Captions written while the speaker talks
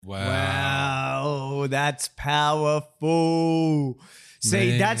that's powerful. See,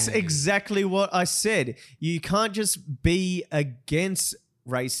 Man. that's exactly what I said. You can't just be against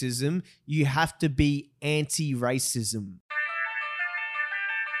racism. You have to be anti-racism.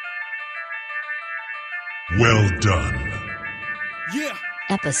 Well done. Yeah.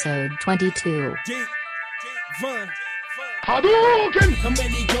 Episode 22. Run. Hadouken! How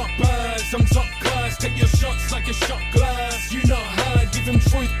many got bars? I'm top class. Take your shots like a shot glass. You not hard. Give him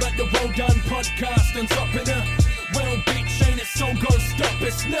truth, but the well done podcast on top of the well, bitch, ain't a song gonna stop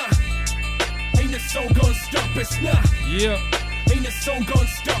us, nah. Ain't a song gonna stop us, nah. Yeah. Ain't a song gonna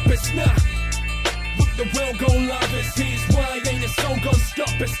stop us, nah. Look, the world gon' love us. Here's why. Ain't a song gonna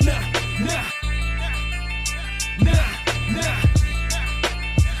stop us, nah. Nah. Nah. Nah.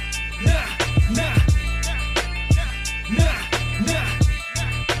 Nah.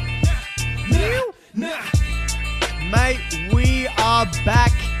 Nah. Mate, we are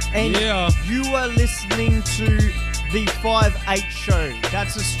back and Yeah. you are listening to the 5-8 Show.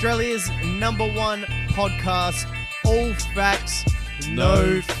 That's Australia's #1 podcast. All facts,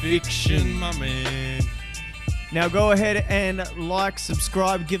 no fiction. my man. Now go ahead and like,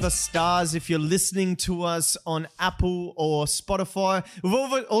 subscribe, give us stars if you're listening to us on Apple or Spotify.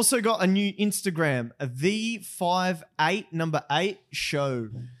 We've also got a new Instagram, the 5-8 Show.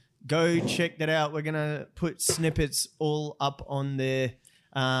 Go check that out. We're gonna put snippets all up on there.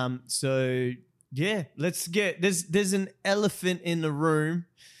 So yeah, let's get there's an elephant in the room,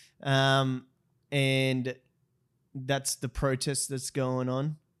 and that's the protest that's going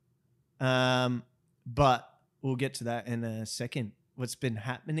on. But we'll get to that in a second. What's been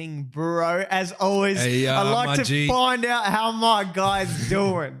happening, bro? As always, Hey, I like my to G. find out how my guy's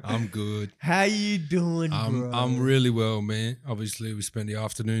doing. I'm good. How you doing, bro? I'm really well, man. Obviously, we spent the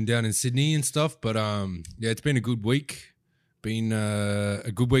afternoon down in Sydney and stuff, but yeah, it's been a good week. Been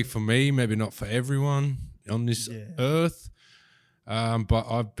a good week for me, maybe not for everyone on this earth. But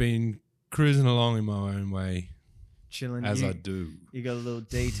I've been cruising along in my own way, Chilling. as I do. You got a little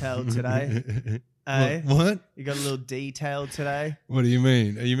detail today. Eh? What? You got a little detail today. What do you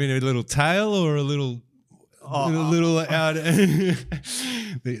mean? You mean a little tail or a little? Little out.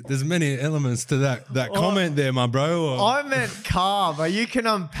 There's many elements to that comment there, my bro. Or? I meant car, but you can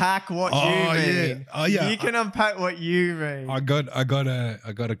unpack what you mean. Yeah. Oh yeah. You can unpack what you mean. I got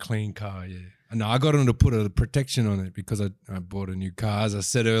a clean car. Yeah. No, I got him to put a protection on it because I bought a new car, as I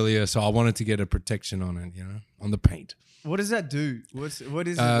said earlier. So I wanted to get a protection on it, on the paint. What does that do? What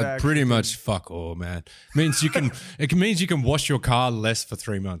is it? Pretty much fuck all, man. Means you can it means you can wash your car less for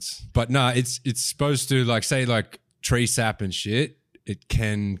 3 months. But no, it's supposed to say tree sap and shit. It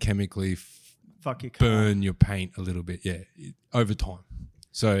can chemically Fuck your car. burn your paint a little bit, over time.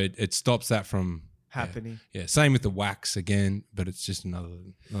 So it stops that from happening. Yeah, same with the wax again, but it's just another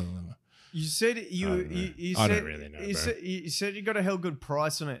lemma. You said I don't really know, bro. You said you got a hell good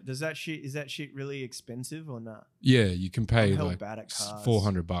price on it. Is that shit really expensive or not? Yeah, you can pay hell bad at cars.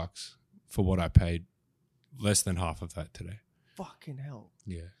 $400 for what I paid. Less than half of that today. Fucking hell.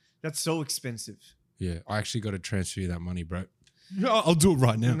 Yeah. That's so expensive. Yeah, I actually got to transfer you that money, bro. I'll do it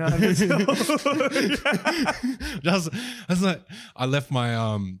right now. No, that's I left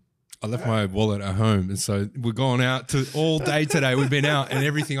my wallet at home, and so we're going out to all day today. We've been out, and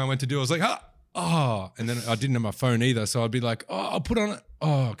everything I went to do, I was like, and then I didn't have my phone either, so I'd be like, I'll put on it.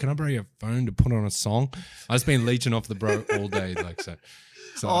 Oh, can I borrow your phone to put on a song? I've just been leeching off the bro all day, so.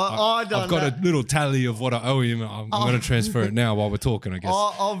 So I've got a little tally of what I owe him. I'm going to transfer it now while we're talking, I guess.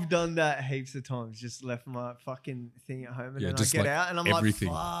 I've done that heaps of times. Just left my fucking thing at home, and then I get out, and I'm everything.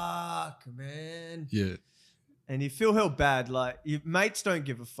 like, "Fuck, man." Yeah. And you feel hell bad. Like, your mates don't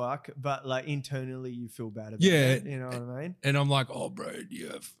give a fuck, but internally you feel bad about it. You know what I mean? And I'm like, "Oh, bro, you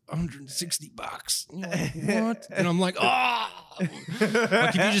have $160." You're like, what? And I'm like, like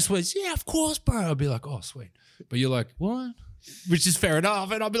if you just went, "Yeah, of course, bro," I'd be like, "Oh, sweet." But you're like, "What?" Which is fair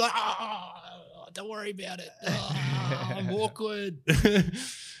enough. And I'll be like, don't worry about it. I'm awkward.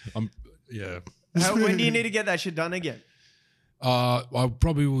 When do you need to get that shit done again? I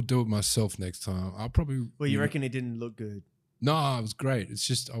probably will do it myself next time. Well, you reckon it didn't look good? No, it was great. It's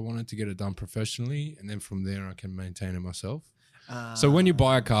just I wanted to get it done professionally, and then from there I can maintain it myself. So when you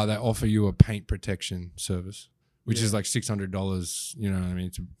buy a car, they offer you a paint protection service, which is like $600. You know what I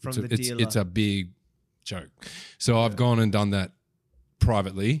mean? It's a big joke. So I've gone and done that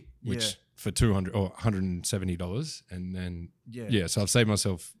privately, which for $200 or $170, and then so I've saved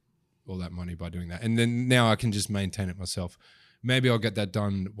myself all that money by doing that, and then now I can just maintain it myself. Maybe I'll get that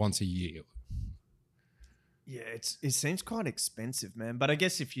done once a year. Yeah, it seems quite expensive, man. But I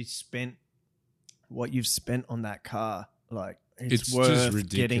guess if you spent what you've spent on that car, it's worth just ridiculous.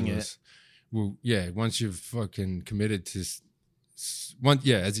 getting it. Well, yeah. Once you've fucking committed to,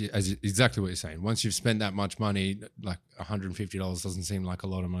 exactly what you're saying. Once you've spent that much money, like $150 doesn't seem like a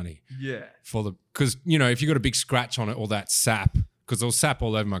lot of money. Yeah. Because if you got a big scratch on it, or that sap, because there was sap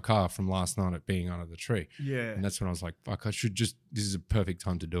all over my car from last night at being under the tree. Yeah. And that's when I was like, fuck, this is a perfect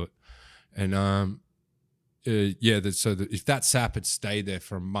time to do it. And if that sap had stayed there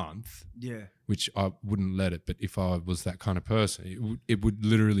for a month, which I wouldn't let it, but if I was that kind of person, it would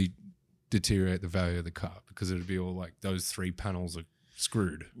literally deteriorate the value of the car, because it would be all like those 3 panels are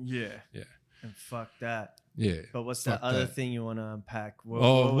screwed. Yeah. Yeah. And fuck that. Yeah. But what's that other thing you want to unpack?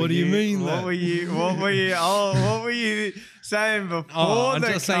 What do you mean? What were you saying before? I'm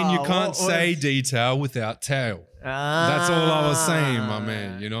just saying you can't say detail without tail. That's all I was saying, my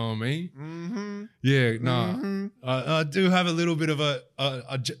man. You know what I mean? Mm-hmm. Yeah, no. Mm-hmm. I do have a little bit of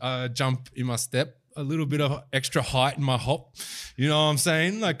a jump in my step, a little bit of extra height in my hop. You know what I'm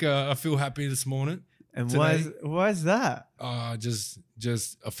saying? Like I feel happy this morning. And why is that? Just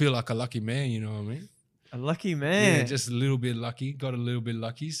I feel like a lucky man. You know what I mean? A lucky man. Yeah, just a little bit lucky. Got a little bit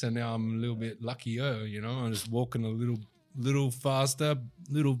lucky, so now I'm a little bit luckier. You know, I'm just walking a little faster,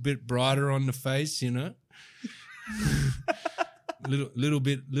 little bit brighter on the face. You know. little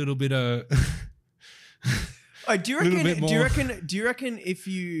bit oh, do you reckon if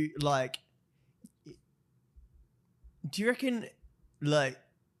you like, do you reckon like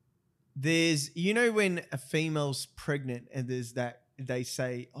there's, when a female's pregnant and there's that, they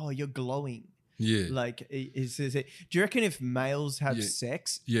say, oh, you're glowing. Yeah. Like, do you reckon if males have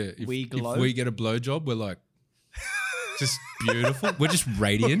sex, we glow? If we get a blowjob, we're like, just beautiful. We're just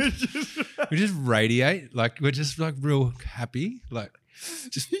radiant. We just radiate. Like, we're just like real happy. Like,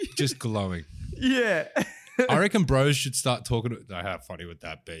 just glowing. Yeah. I reckon bros should start talking to, how funny would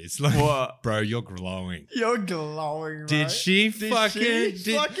that be? It's like, what? Bro, you're glowing. You're glowing, bro. Did she fucking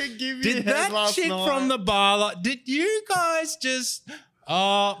give you did that last chick night? From the bar, like, did you guys just,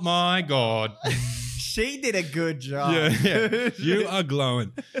 oh my God. She did a good job. Yeah. You are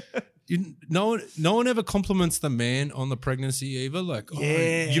glowing. No one ever compliments the man on the pregnancy either. Like, oh,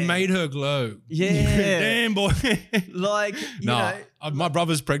 you made her glow. Yeah. Damn, boy. Like, you know. My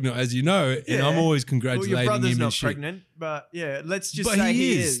brother's pregnant, as you know, and I'm always congratulating your brother's him not and shit. Pregnant, but let's just say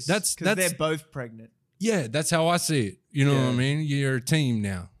he is. Because they're both pregnant. Yeah, that's how I see it. You know what I mean? You're a team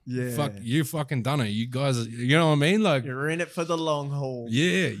now. Yeah. You fucking done it. You guys, you know what I mean? Like, you're in it for the long haul.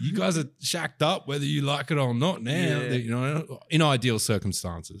 Yeah, you guys are shacked up whether you like it or not now, you know, in ideal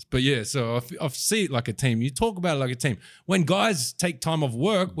circumstances. But yeah, so I see it like a team. You talk about it like a team. When guys take time off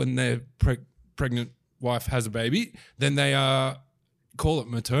work when their pregnant wife has a baby, then they call it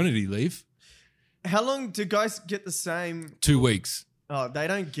maternity leave. How long do guys get the same? 2 weeks. Oh, they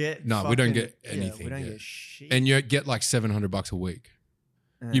don't get. No, we don't get anything. We don't get shit. And you get like $700 a week.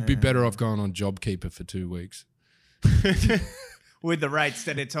 You'd be better off going on JobKeeper for 2 weeks. With the rates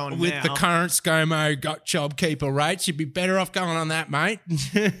that it's on With now. the current ScoMo JobKeeper rates, you'd be better off going on that, mate.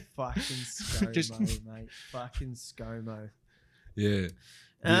 Fucking ScoMo, mate. Fucking ScoMo. Yeah.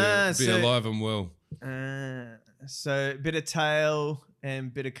 Be alive and well. So, bit of tail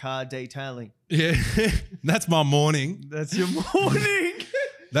and bit of car detailing. Yeah. That's my morning. That's your morning.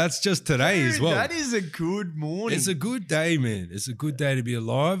 That's just today as well. That is a good morning. It's a good day, man. It's a good day to be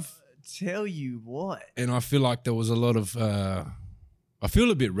alive. Tell you what. And I feel like there was a lot of, I feel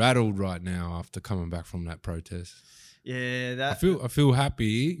a bit rattled right now after coming back from that protest. Yeah, I feel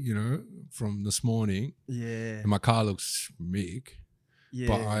happy, you know, from this morning. Yeah. And my car looks big. Yeah.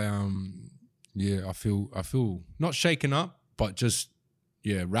 But I feel not shaken up, but just,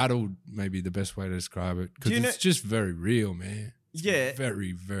 rattled maybe the best way to describe it. Because it's just very real, man. It's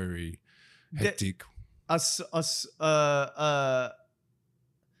very, very hectic. A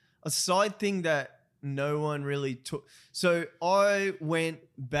side thing that no one really took. So I went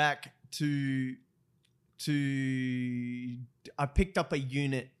back to I picked up a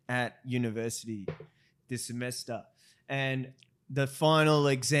unit at university this semester, and the final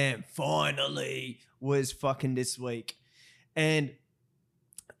exam finally was fucking this week. And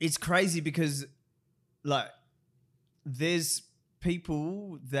it's crazy because like there's the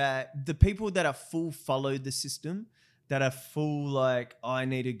people that are full follow the system, that are full like, I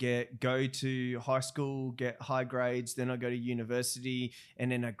need to go to high school, get high grades, then I go to university,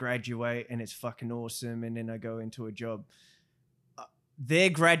 and then I graduate and it's fucking awesome, and then I go into a job. Their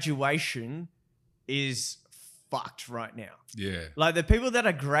graduation is fucked right now. Yeah. Like the people that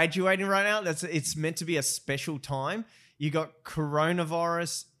are graduating right now, it's meant to be a special time. You got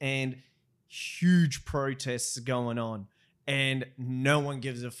coronavirus and huge protests going on. And no one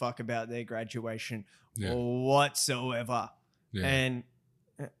gives a fuck about their graduation whatsoever. Yeah. And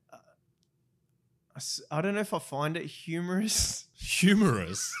I don't know if I find it humorous.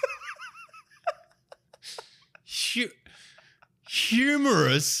 Humorous?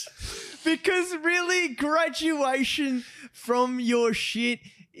 Humorous? Because really, graduation from your shit,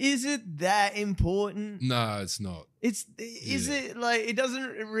 is it that important? No, it's not. Is it like, it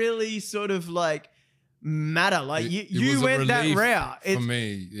doesn't really sort of like matter. Like you went that route. For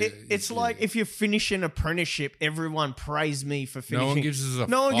me. Yeah, it's like if you finish an apprenticeship, everyone praise me for finishing. No one gives us a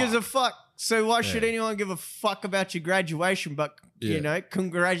No one fuck. gives a fuck. So why should anyone give a fuck about your graduation? But you know,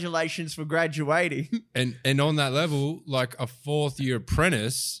 congratulations for graduating. And on that level, like a 4th year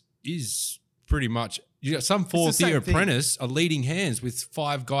apprentice is pretty much, you got some 4th year apprentice are leading hands with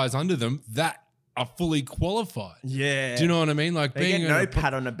 5 guys under them that are fully qualified. Yeah. Do you know what I mean? Like they being get no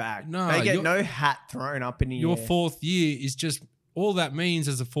pat on the back. No, they get no hat thrown up in the your air. 4th year is just, all that means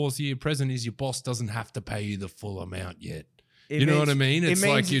as a 4th year president is your boss doesn't have to pay you the full amount yet. You know what I mean? It's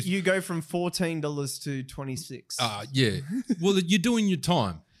like you go from $14 to $26. Yeah. Well, you're doing your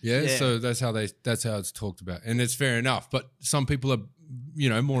time. Yeah? So that's how it's talked about. And it's fair enough. But some people are, you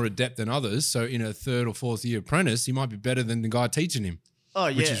know, more adept than others. So in a 3rd or 4th year apprentice, he might be better than the guy teaching him. Oh,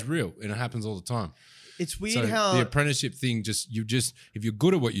 yeah. Which is real. And it happens all the time. It's weird So how the apprenticeship thing, if you're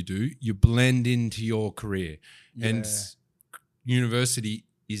good at what you do, you blend into your career. Yeah. And university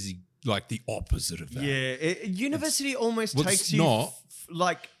is like the opposite of that. Yeah, university almost takes you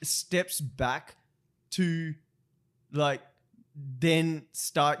like steps back to like then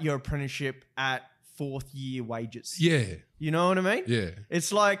start your apprenticeship at 4th year wages. Yeah. You know what I mean? Yeah.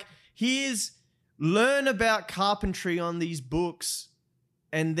 It's like, learn about carpentry on these books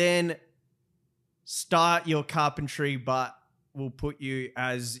and then start your carpentry, but we'll put you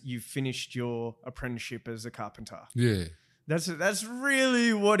as you've finished your apprenticeship as a carpenter. Yeah. That's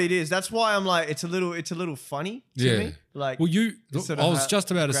really what it is. That's why I'm like, it's a little funny to me. Like, well, I was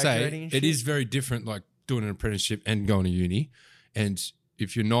just about to say, it is very different, like doing an apprenticeship and going to uni. And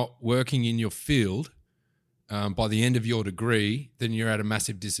if you're not working in your field, by the end of your degree, then you're at a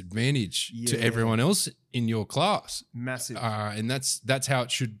massive disadvantage to everyone else in your class. Massive. And that's how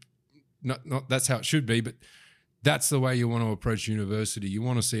it should, not that's how it should be, but that's the way you want to approach university. You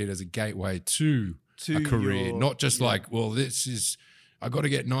want to see it as a gateway to a career, not just like, well, I got to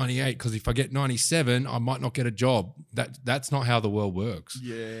get 98 because if I get 97, I might not get a job. That's not how the world works.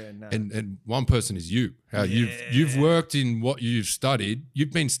 Yeah, no. And one person is you. How you've worked in what you've studied.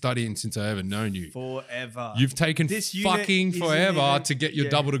 You've been studying since I ever known you. Forever. You've taken fucking forever to get your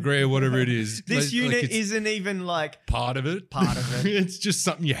double degree or whatever it is. This unit isn't even like part of it. It's just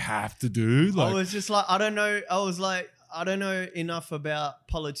something you have to do. I was just like, I don't know. I was like, I don't know enough about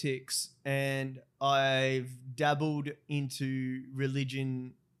politics, and I've dabbled into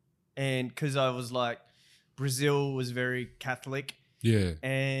religion, and because I was like, Brazil was very Catholic. Yeah.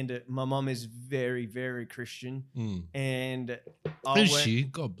 And my mom is very, very Christian. And she?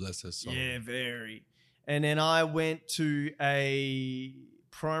 God bless her soul. Yeah, very. And then I went to a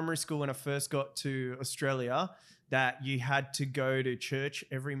primary school when I first got to Australia that you had to go to church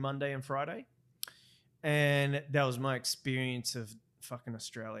every Monday and Friday. And that was my experience of fucking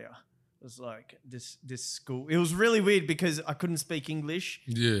Australia. It was like this school. It was really weird because I couldn't speak English.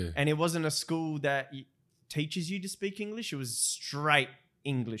 Yeah. And it wasn't a school that teaches you to speak English. It was straight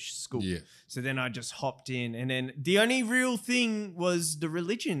English school. Yeah. So then I just hopped in. And then the only real thing was the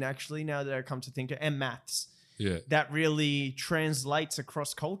religion, actually, now that I come to think of it, and maths. Yeah. That really translates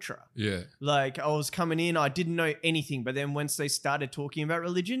across culture. Yeah. Like I was coming in, I didn't know anything. But then once they started talking about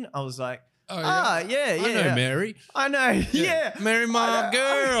religion, I was like, oh, yeah. I know Mary. I know. Yeah. Mary, my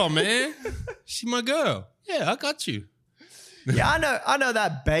girl, man. She's my girl. Yeah, I got you. Yeah, I know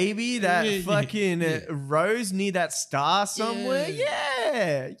that baby, that fucking rose near that star somewhere.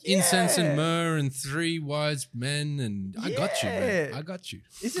 Yeah. Incense and myrrh and 3 wise men, and I got you, man. I got you.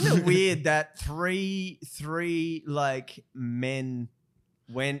 Isn't it weird that three like men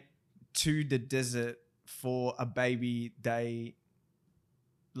went to the desert for a baby? They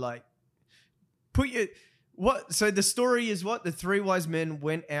like so the story is what? The 3 wise men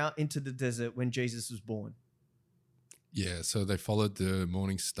went out into the desert when Jesus was born. Yeah, so they followed the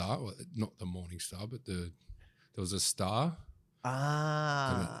morning star. Well, not the morning star, but there was a star.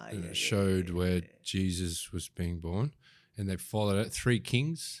 And it showed where Jesus was being born. And they followed it. 3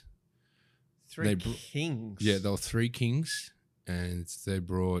 kings. Kings? Yeah, there were 3 kings. And they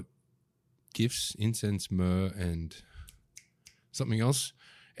brought gifts, incense, myrrh, and something else.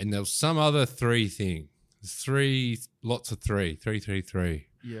 And there was some other 3 thing. 3, lots of 3. 3.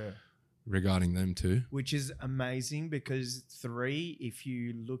 Yeah. Regarding them too. Which is amazing because 3, if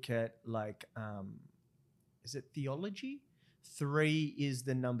you look at like, is it theology? 3 is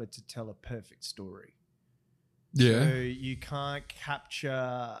the number to tell a perfect story. Yeah. So you can't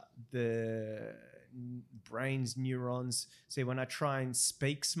capture the brain's neurons. See, when I try and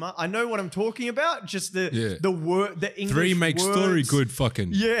speak smart, I know what I'm talking about. Just the word, the English 3 makes words. story good.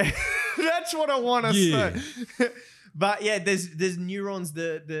 Fucking Yeah, that's what I want to Yeah. say. But yeah, there's neurons,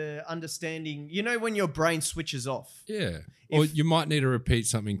 the understanding. You know when your brain switches off. Yeah. Or you might need to repeat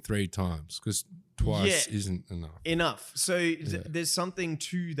something 3 times because twice isn't enough. So there's something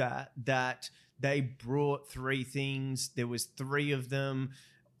to that they brought 3 things. There was 3 of them.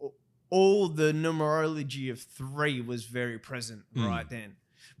 All the numerology of 3 was very present right then.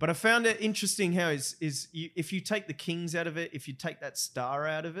 But I found it interesting how if you take the kings out of it, if you take that star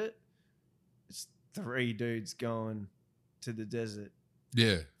out of it, it's 3 dudes going to the desert.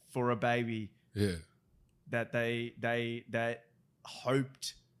 Yeah. For a baby. Yeah. That they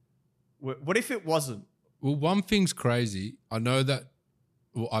hoped. What if it wasn't? Well, one thing's crazy. I know that.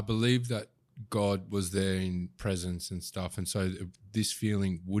 Well, I believe that God was there in presence and stuff, and so this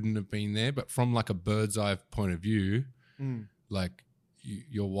feeling wouldn't have been there. But from like a bird's eye point of view, like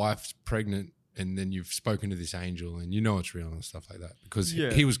your wife's pregnant, and then you've spoken to this angel, and you know it's real and stuff like that because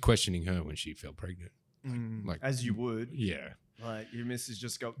he was questioning her when she fell pregnant, like as you would, yeah. Like your missus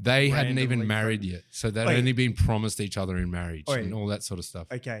just got. They hadn't even married yet, so they'd only been promised each other in marriage and all that sort of stuff.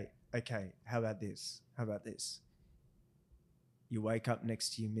 Okay. How about this? You wake up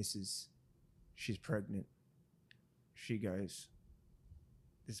next to your missus. She's pregnant. She goes,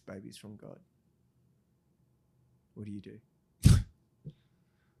 "This baby's from God." What do you do?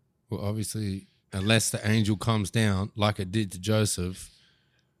 Well, obviously, unless the angel comes down like it did to Joseph,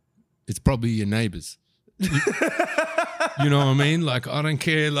 it's probably your neighbors. You know what I mean? Like, I don't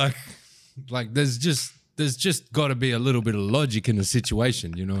care. Like there's just got to be a little bit of logic in the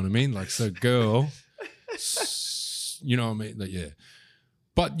situation. You know what I mean? Like, so girl, you know what I mean? Like, yeah.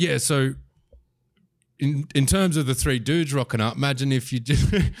 But yeah, so in terms of the 3 dudes rocking up, imagine if you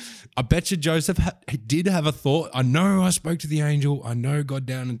just, I bet you Joseph did have a thought. I know I spoke to the angel. I know God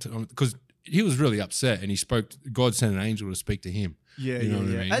down into, because he was really upset and God sent an angel to speak to him. Yeah, you know what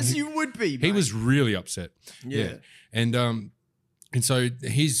I mean? As you would be, mate. He was really upset. Yeah. And so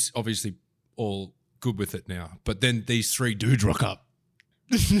he's obviously all good with it now. But then these 3 dudes rock up.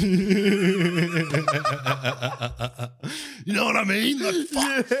 You know what I mean? Like,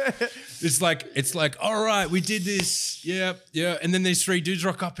 fuck. Yeah. It's like, all right, we did this. Yeah. And then these 3 dudes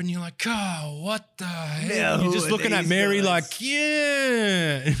rock up and you're like, oh, what the hell? You're just looking at Mary guys? Like,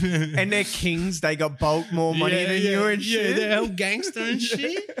 yeah. And they're kings. They got bulk more money than you and shit. Yeah, they're all gangster and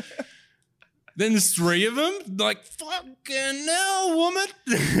shit. Then there's 3 of them, like, fucking hell, woman.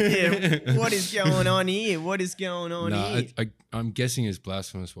 Yeah, what is going on here? No, I'm guessing it's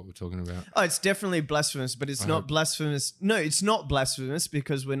blasphemous what we're talking about. Oh, it's definitely blasphemous, but it's not blasphemous. No, it's not blasphemous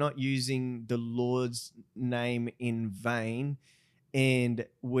because we're not using the Lord's name in vain, and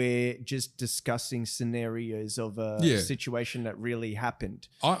we're just discussing scenarios of a situation that really happened.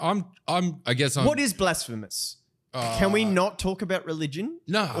 I guess I'm. What is blasphemous? Can we not talk about religion?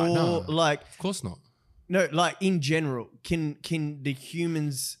 No. Like, of course not. No, like in general, can the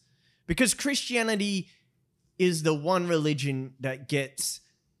humans, because Christianity is the one religion that gets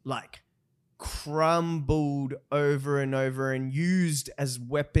like crumbled over and over and used as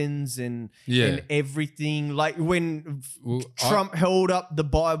weapons and everything. Like when Trump held up the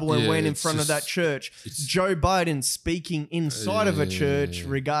Bible and went in front of that church, Joe Biden speaking inside of a church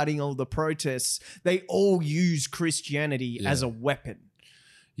regarding all the protests, they all use Christianity as a weapon.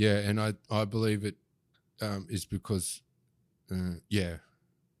 Yeah, and I believe it is because,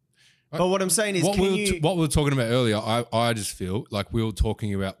 But what I'm saying is, what we were talking about earlier, I just feel like we were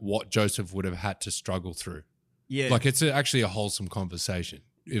talking about what Joseph would have had to struggle through. Yeah. Like it's actually a wholesome conversation.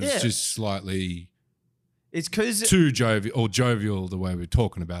 It was just slightly too jovial the way we're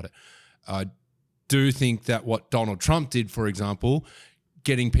talking about it. I do think that what Donald Trump did, for example,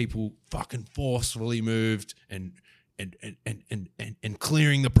 getting people fucking forcefully moved and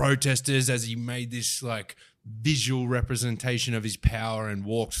clearing the protesters as he made this like visual representation of his power and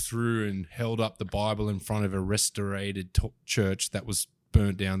walked through and held up the Bible in front of a restorated church that was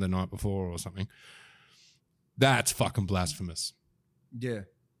burnt down the night before or something. That's fucking blasphemous. Yeah.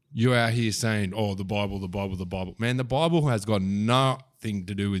 You're out here saying, oh, the Bible. Man, the Bible has got nothing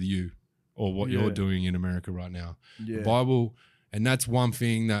to do with you or what you're doing in America right now. Yeah. The Bible, and that's one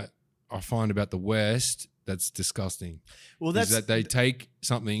thing that I find about the West that's disgusting. Well, that's that they take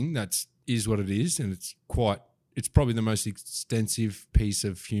something is what it is, and it's probably the most extensive piece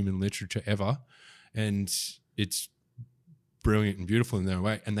of human literature ever, and it's brilliant and beautiful in their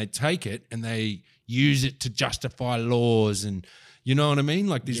way, and they take it and they use it to justify laws, and you know what I mean?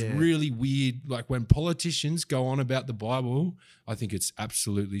 Like this really weird, like when politicians go on about the Bible, I think it's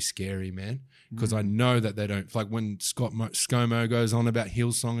absolutely scary, man, because I know that they don't, like when ScoMo goes on about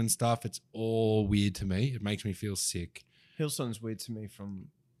Hillsong and stuff, it's all weird to me. It makes me feel sick. Hillsong's weird to me from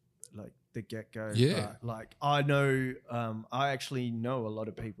like the get-go. Yeah. Like I know, I actually know a lot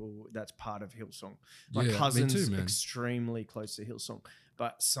of people that's part of Hillsong. My cousin's me too, man. extremely close to Hillsong,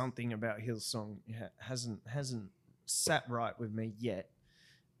 but something about Hillsong hasn't sat right with me yet,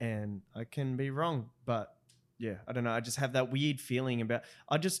 and I can be wrong, but yeah, I don't know. I just have that weird feeling about.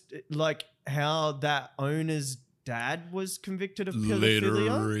 I just like how that owner's dad was convicted of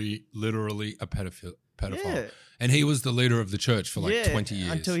pedophilia. Literally a pedophile. Yeah. And he was the leader of the church for like 20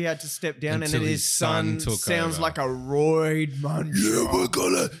 years. Until he had to step down, until and then his son took sounds over. like a roid muncher. Yeah, we're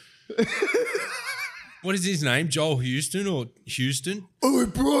gonna. What is his name? Joel Houston or Houston? Oh,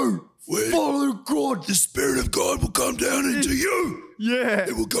 bro. Follow God. The Spirit of God will come down into you. Yeah.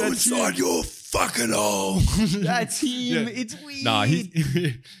 It will go inside your fucking hole. That's him. Yeah. It's weird. Nah, he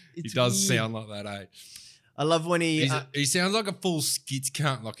does weird. sound like that, eh? I love when he sounds like a full skits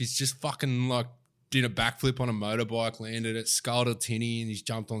cunt. Like he's just fucking like did a backflip on a motorbike, landed it, sculled a tinny, and he's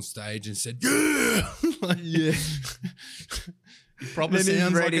jumped on stage and said, yeah. Like, yeah. He probably Then he's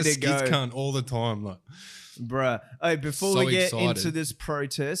sounds like ready a to skits go. cunt all the time. Like, bruh. Hey, before So we get excited. into this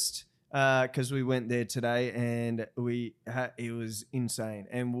protest, because we went there today and it was insane,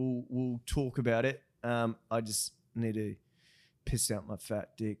 and we'll talk about it. I just need to piss out my fat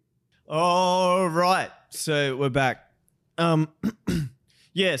dick. All right, so we're back.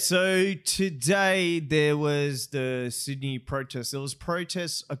 Yeah, so today there was the Sydney protest. There was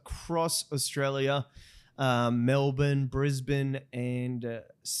protests across Australia, Melbourne, Brisbane, and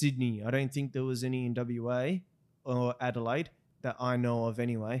Sydney. I don't think there was any in WA or Adelaide that I know of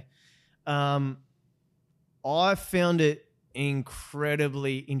anyway. I found it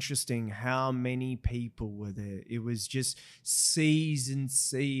incredibly interesting how many people were there. It was just seas and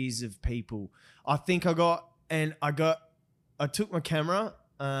seas of people. I think I took my camera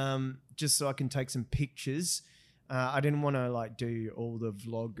just so I can take some pictures. I didn't want to like do all the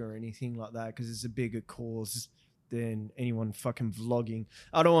vlog or anything like that because it's a bigger cause than anyone fucking vlogging.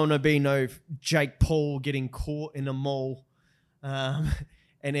 I don't want to be no Jake Paul getting caught in a mall and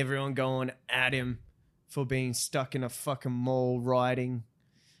everyone going at him for being stuck in a fucking mall rioting.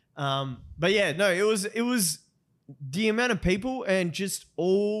 But yeah, no, it was the amount of people and just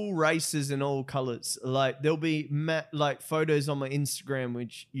all races and all colors. Like there'll be like photos on my Instagram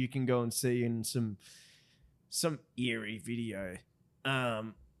which you can go and see in some eerie video.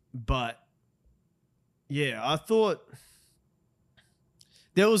 But yeah, I thought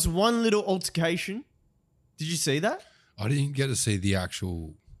there was one little altercation. Did you see that? I didn't get to see the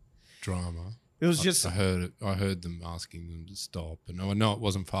actual drama. It was just I heard them asking them to stop, and I know it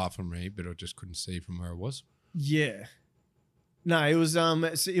wasn't far from me, but I just couldn't see from where I was. yeah. No, it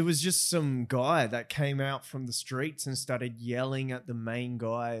was just some guy that came out from the streets and started yelling at the main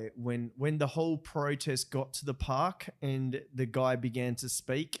guy when the whole protest got to the park and the guy began to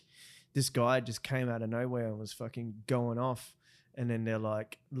speak. This guy just came out of nowhere and was fucking going off, and then they're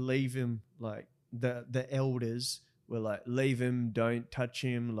like, leave him. Like the elders were like, leave him, don't touch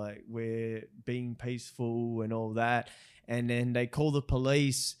him, like we're being peaceful and all that. And then they called the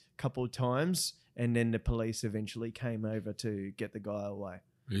police a couple of times, and then the police eventually came over to get the guy away.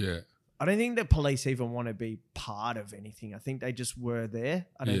 Yeah. I don't think the police even want to be part of anything. I think they just were there.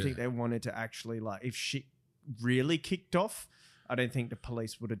 I don't think they wanted to actually, like, if shit really kicked off, I don't think the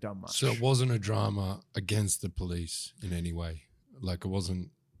police would have done much. So it wasn't a drama against the police in any way. Like it wasn't.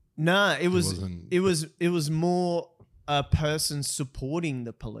 Nah, it was more a person supporting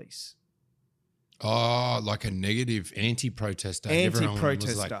the police. Oh, like a negative anti-protester. Everyone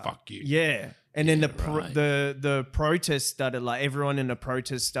was like, fuck you. Yeah. And then right. the protest started, like everyone in the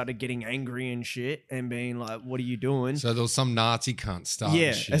protest started getting angry and shit and being like, what are you doing? So there was some Nazi cunt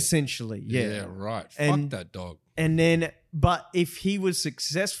starting shit. Essentially. Yeah. Yeah, right. And, fuck that dog. And then, but if he was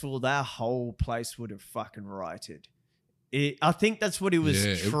successful, that whole place would have fucking rioted. I think that's what he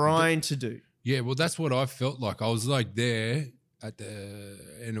was trying to do. Yeah, well, that's what I felt like. I was like there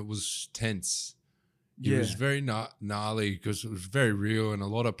and it was tense. It was very gnarly because it was very real and a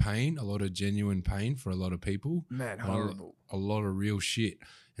lot of pain, a lot of genuine pain for a lot of people. Man, horrible. A lot of real shit.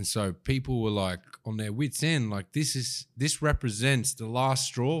 And so people were like on their wits' end, like this represents the last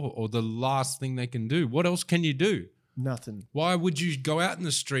straw or the last thing they can do. What else can you do? Nothing. Why would you go out in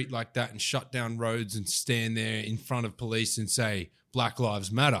the street like that and shut down roads and stand there in front of police and say Black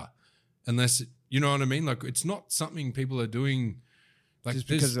Lives Matter? Unless You know what I mean? Like, it's not something people are doing like just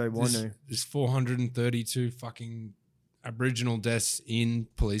because they want to. There's 432 fucking Aboriginal deaths in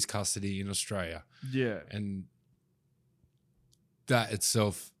police custody in Australia. Yeah. And that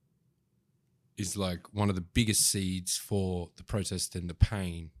itself is like one of the biggest seeds for the protest and the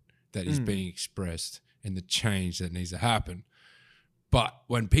pain that is being expressed and the change that needs to happen. But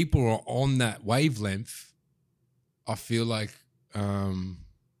when people are on that wavelength, I feel like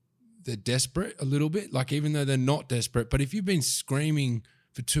they're desperate a little bit, like even though they're not desperate. But if you've been screaming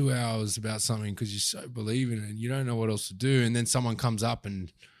for 2 hours about something because you so believe in it and you don't know what else to do, and then someone comes up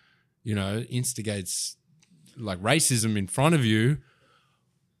and, you know, instigates like racism in front of you,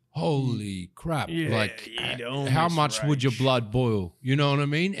 holy crap. Like how much would your blood boil? You know what I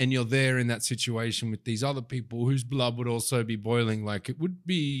mean? And you're there in that situation with these other people whose blood would also be boiling. Like it would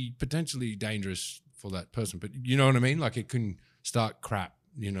be potentially dangerous for that person. But you know what I mean? Like it can start crap,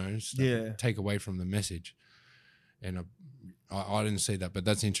 you know, take away from the message. And I didn't see that, but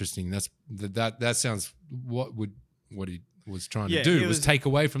that's interesting. That sounds what he was trying to do was take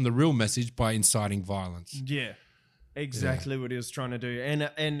away from the real message by inciting violence. Yeah. Exactly what he was trying to do.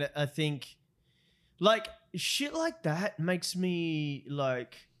 And I think like shit like that makes me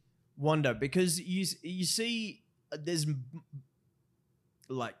like wonder, because you see there's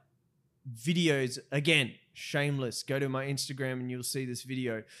like videos, again, shameless, go to my Instagram and you'll see this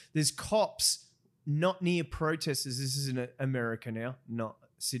video. There's cops not near protesters. This is in America now, not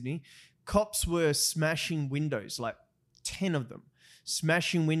Sydney. Cops were smashing windows, like 10 of them.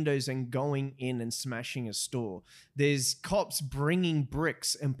 Smashing windows and going in and smashing a store. There's cops bringing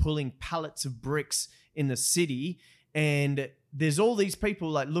bricks and pulling pallets of bricks in the city, and there's all these people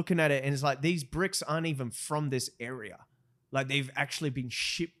like looking at it, and it's like these bricks aren't even from this area. Like they've actually been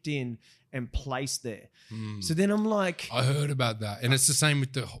shipped in and placed there. So then I'm like, I heard about that, and it's the same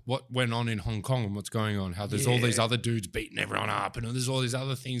with what went on in Hong Kong and what's going on. How there's all these other dudes beating everyone up, and there's all these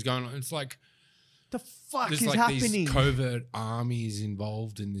other things going on. It's like, the fuck there's is like happening? These covert armies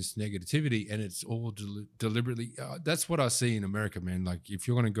involved in this negativity, and it's all deliberately. That's what I see in America, man. Like if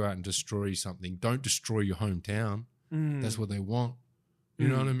you're going to go out and destroy something, don't destroy your hometown. That's what they want. You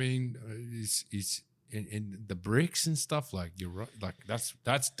know what I mean? It's and the bricks and stuff. Like you're right. Like that's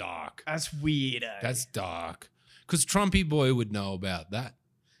dark. That's weird. That's dark. Because Trumpy boy would know about that.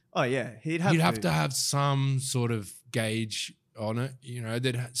 Oh yeah, he'd have to have some sort of gauge on it, you know.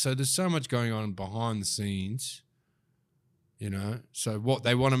 So there's so much going on behind the scenes, you know. So what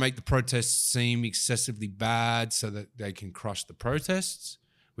they want to make the protests seem excessively bad so that they can crush the protests,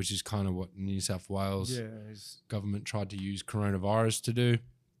 which is kind of what New South Wales government tried to use coronavirus to do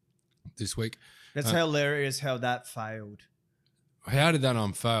this week. That's hilarious how that failed. How did that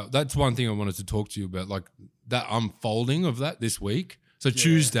unfold? That's one thing I wanted to talk to you about, like that unfolding of that this week. So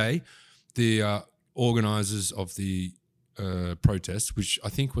Tuesday, the organisers of the protest, which I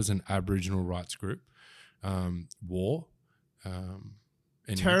think was an Aboriginal rights group, WAR.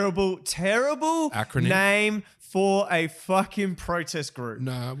 Terrible acronym name for a fucking protest group.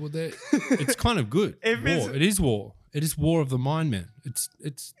 Nah, well, it's kind of good. WAR. It is WAR. It is war of the mind, man. It's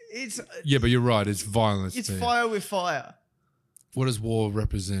yeah, but you're right. It's violence. It's fire with fire. What does WAR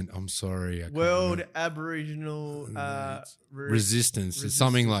represent? I'm sorry. World Aboriginal Resistance. It's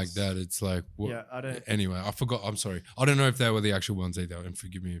something like that. It's like I don't. Anyway, I forgot. I'm sorry. I don't know if they were the actual ones either. And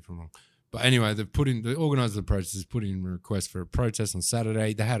forgive me if I'm wrong. But anyway, the organizer of the protest has put in a request for a protest on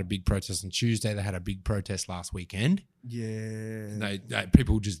Saturday. They had a big protest on Tuesday. They had a big protest last weekend. Yeah.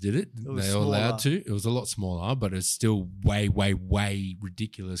 People just did it. They were allowed to. It was a lot smaller, but it's still way, way, way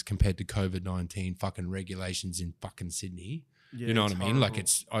ridiculous compared to COVID-19 fucking regulations in fucking Sydney. Yeah, you know what I mean? Like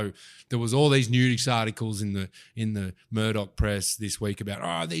there was all these news articles in the Murdoch press this week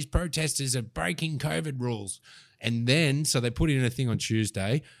about, these protesters are breaking COVID rules. And then, so they put in a thing on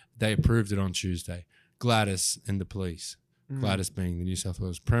Tuesday. They approved it on Tuesday. Gladys and the police. Gladys being the New South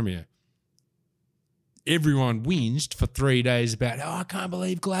Wales Premier. Everyone whinged for 3 days about, I can't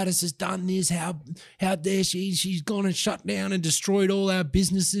believe Gladys has done this. How dare she? She's gone and shut down and destroyed all our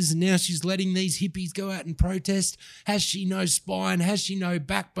businesses, and now she's letting these hippies go out and protest. Has she no spine? Has she no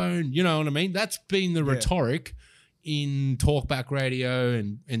backbone? You know what I mean? That's been the rhetoric in talkback radio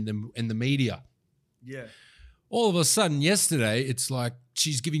and the media. Yeah. All of a sudden yesterday, it's like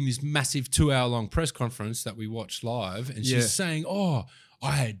she's giving this massive 2-hour-long press conference that we watched live, and she's saying,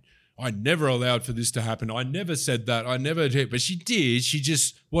 I never allowed for this to happen. I never said that. I never did. But she did. She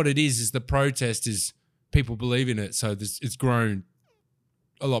just, what it is the protest is people believe in it. So it's grown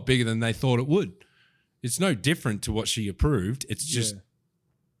a lot bigger than they thought it would. It's no different to what she approved. It's just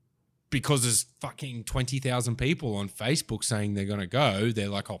because there's fucking 20,000 people on Facebook saying they're going to go, they're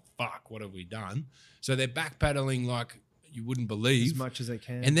like, oh, fuck, what have we done? So they're backpedaling like you wouldn't believe. As much as they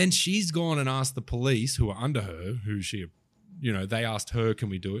can. And then she's gone and asked the police who are under her, who she, they asked her, can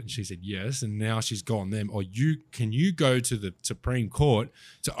we do it? And she said yes. And now she's gone them, can you go to the Supreme Court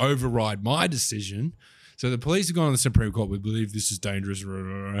to override my decision? So the police have gone to the Supreme Court. We believe this is dangerous.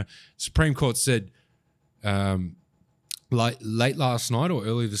 Supreme Court said, late last night or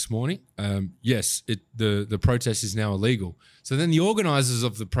early this morning, yes, the protest is now illegal. So then the organisers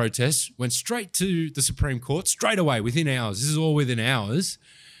of the protest went straight to the Supreme Court straight away within hours. This is all within hours,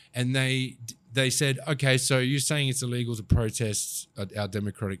 and they said, okay, so you're saying it's illegal to protest our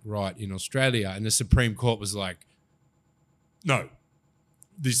democratic right in Australia, and the Supreme Court was like, no,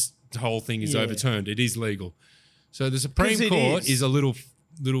 this whole thing is overturned. It is legal. So the Supreme Court is a little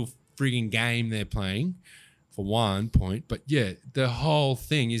frigging game they're playing. For one point, but yeah, the whole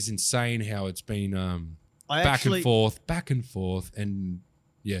thing is insane how it's been back and forth, and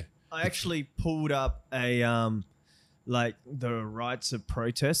yeah. I actually pulled up a like the rights of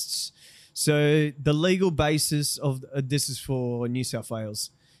protests. So the legal basis of this is for New South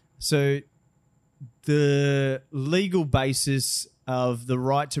Wales. So the legal basis of the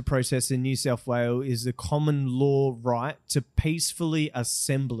right to protest in New South Wales is the common law right to peacefully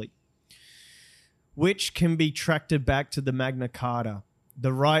assembly, which can be tracked back to the Magna Carta.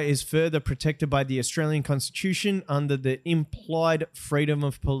 The right is further protected by the Australian Constitution under the implied freedom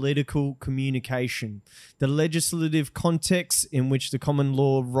of political communication. The legislative context in which the common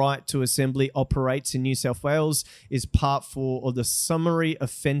law right to assembly operates in New South Wales is Part 4 of the Summary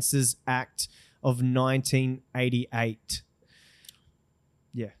Offences Act of 1988.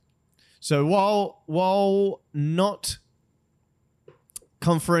 Yeah. So while not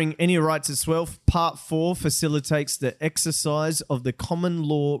conferring any rights itself, Part 4 facilitates the exercise of the common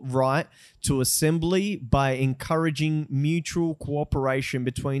law right to assembly by encouraging mutual cooperation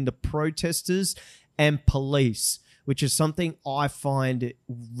between the protesters and police, which is something I find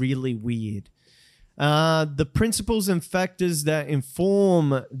really weird. The principles and factors that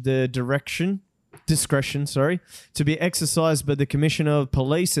inform the discretion, to be exercised by the Commissioner of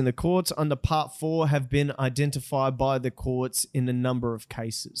Police and the courts under Part 4 have been identified by the courts in a number of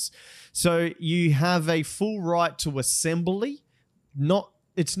cases. So you have a full right to assembly.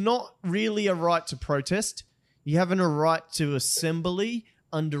 It's not really a right to protest. You have a right to assembly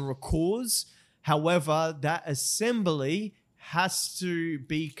under a cause. However, that assembly has to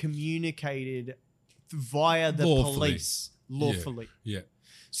be communicated via the police lawfully. Yeah.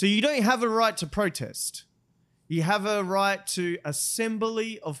 So you don't have a right to protest. You have a right to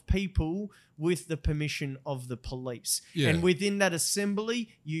assembly of people with the permission of the police. Yeah. And within that assembly,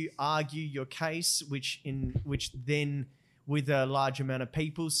 you argue your case, which then with a large amount of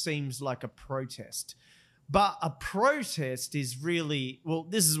people seems like a protest. But a protest is really, well,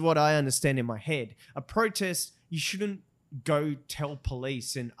 this is what I understand in my head. A protest, you shouldn't go tell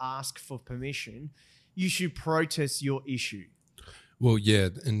police and ask for permission. You should protest your issue. Well, yeah,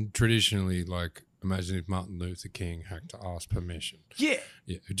 and traditionally, like, imagine if Martin Luther King had to ask permission. Yeah.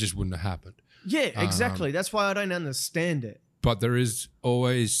 Yeah, it just wouldn't have happened. Yeah, exactly. That's why I don't understand it. But there is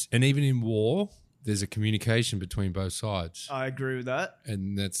always, and even in war, there's a communication between both sides. I agree with that.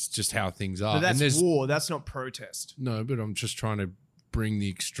 And that's just how things are. But that's war. That's not protest. No, but I'm just trying to bring the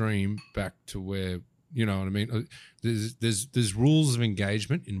extreme back to where, you know what I mean? There's rules of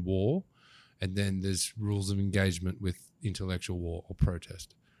engagement in war, and then there's rules of engagement with intellectual war or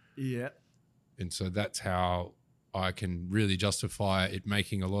protest. Yeah. And so that's how I can really justify it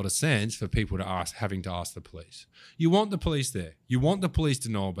making a lot of sense for people to having to ask the police. You want the police there. You want the police to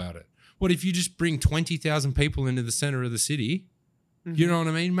know about it. What if you just bring 20,000 people into the center of the city? Mm-hmm. You know what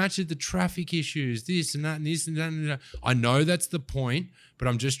I mean? Imagine the traffic issues, this and that and this and that and that. I know that's the point, but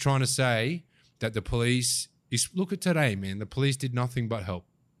I'm just trying to say that the police look at today, man. The police did nothing but help.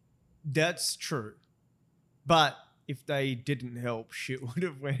 That's true. But if they didn't help, shit would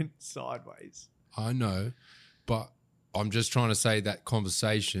have went sideways. I know, but I'm just trying to say that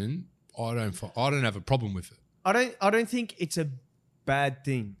conversation, I don't have a problem with it. I don't think it's a bad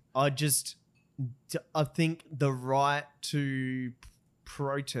thing. I think the right to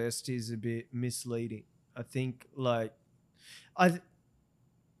protest is a bit misleading. I think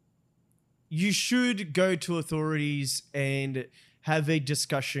you should go to authorities and have a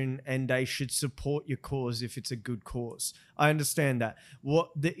discussion, and they should support your cause if it's a good cause. I understand that. What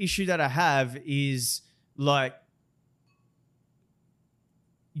the issue that I have is like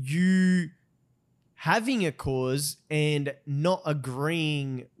you having a cause and not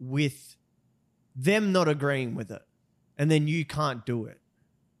agreeing with them, not agreeing with it, and then you can't do it.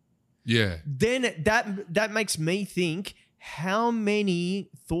 Yeah. then that makes me think, how many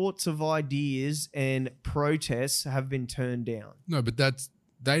thoughts of ideas and protests have been turned down? No, but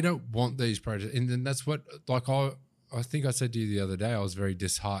they don't want these protests. And then that's what, like, I think I said to you the other day, I was very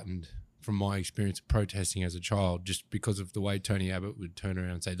disheartened from my experience of protesting as a child, just because of the way Tony Abbott would turn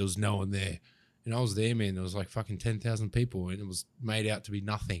around and say, there was no one there. And I was there, man. There was like fucking 10,000 people, and it was made out to be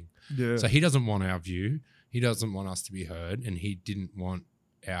nothing. Yeah. So he doesn't want our view. He doesn't want us to be heard, and he didn't want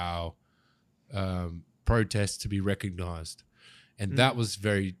our protests to be recognised. And that was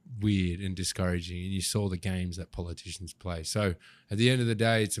very weird and discouraging. And you saw the games that politicians play. So at the end of the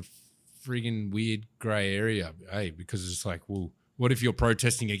day, it's a friggin' weird grey area, because it's like, well, what if you're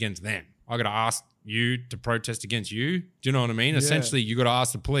protesting against them? I got to ask you to protest against you. Do you know what I mean? Yeah. Essentially, you got to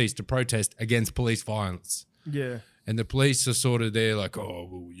ask the police to protest against police violence. Yeah. And the police are sort of there like, oh,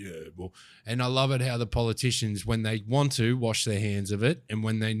 well, yeah. Well, and I love it how the politicians, when they want to, wash their hands of it. And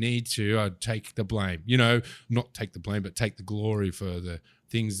when they need to, take the blame. You know, not take the blame, but take the glory for the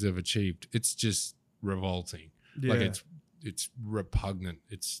things they've achieved. It's just revolting. Yeah. Like it's repugnant.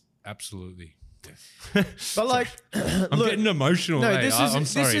 It's absolutely... But like, I'm getting emotional. No, mate. I'm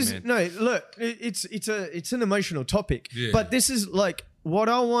sorry, man. No, look, it's an emotional topic. Yeah. But this is like what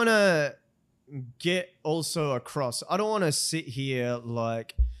I want to get also across. I don't want to sit here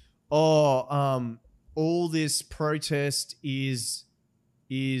like, all this protest is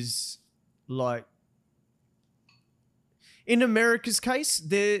like, in America's case,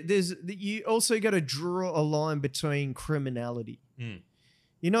 there's you also got to draw a line between criminality.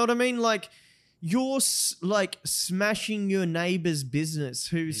 You know what I mean? Like, you're like smashing your neighbor's business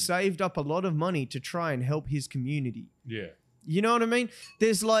who saved up a lot of money to try and help his community. Yeah. You know what I mean?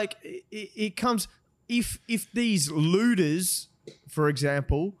 There's like, it comes, if these looters, for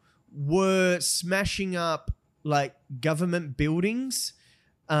example, were smashing up like government buildings,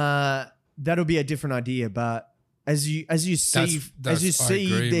 that'll be a different idea. But as you see,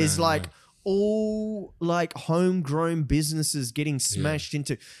 agree, there's man, like all like homegrown businesses getting smashed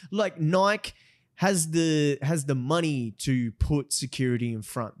into. Like Nike has the money to put security in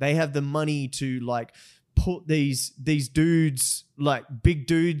front. They have the money to like put these dudes, like big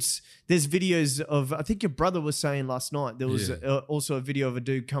dudes. There's videos of, I think your brother was saying last night, there was also a video of a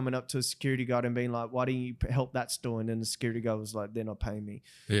dude coming up to a security guard and being like, why don't you help that store? And then the security guard was like, they're not paying me.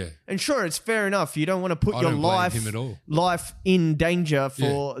 Yeah. And sure, it's fair enough. You don't want to put your life in danger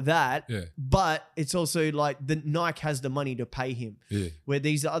for that. Yeah. But it's also like the Nike has the money to pay him. Yeah. Where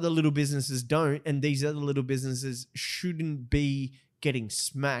these other little businesses don't, and these other little businesses shouldn't be getting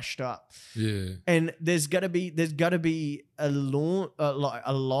smashed up. Yeah. And there's gotta be a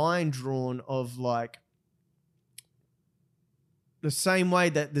line drawn of like the same way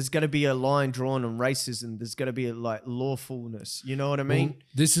that there's gotta be a line drawn on racism, there's gotta be like lawfulness. You know what I mean? Well,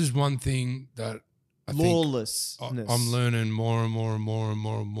 this is one thing that I lawlessness. I'm learning more and more and more and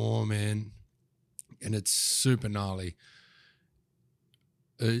more and more, man. And it's super gnarly.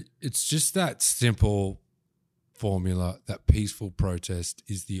 It's just that simple formula that peaceful protest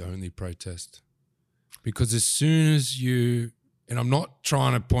is the only protest. Because as soon as you, and I'm not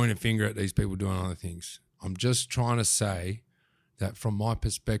trying to point a finger at these people doing other things, I'm just trying to say that from my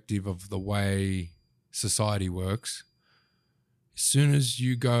perspective of the way society works, as soon as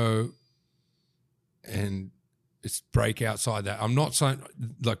you go and it's break outside that, I'm not saying,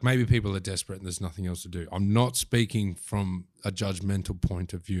 like, maybe people are desperate and there's nothing else to do. I'm not speaking from a judgmental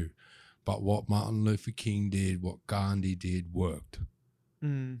point of view. But what Martin Luther King did, what Gandhi did, worked.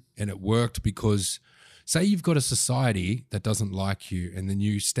 And it worked because, say you've got a society that doesn't like you, and then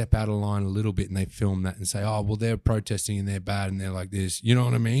you step out of line a little bit and they film that and say, oh, well, they're protesting and they're bad and they're like this. You know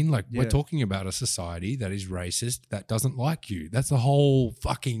what I mean? Like, we're talking about a society that is racist, that doesn't like you. That's the whole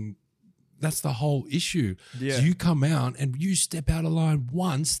issue. Yeah. So you come out and you step out of line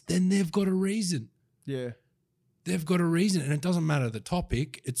once, then they've got a reason. Yeah. They've got a reason, and it doesn't matter the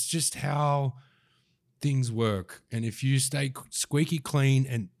topic. It's just how things work. And if you stay squeaky clean,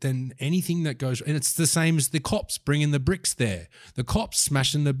 and then anything that goes, and it's the same as the cops bringing the bricks there, the cops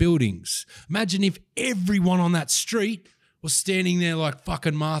smashing the buildings. Imagine if everyone on that street was standing there like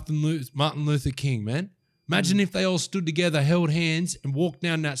fucking Martin Luther King, man. Imagine if they all stood together, held hands, and walked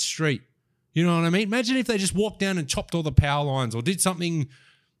down that street. You know what I mean? Imagine if they just walked down and chopped all the power lines or did something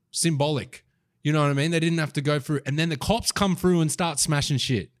symbolic. You know what I mean? They didn't have to go through. And then the cops come through and start smashing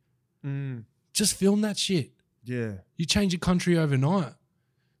shit. Just film that shit. Yeah. You change a country overnight.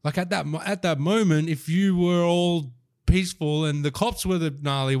 Like at that moment, if you were all peaceful and the cops were the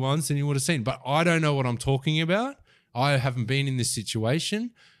gnarly ones, then you would have seen. But I don't know what I'm talking about. I haven't been in this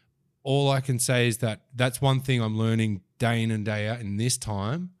situation. All I can say is that that's one thing I'm learning day in and day out in this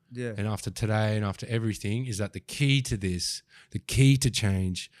time. Yeah. and after today and after everything is that the key to this, the key to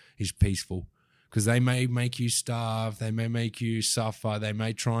change is peaceful. Because they may make you starve, they may make you suffer, they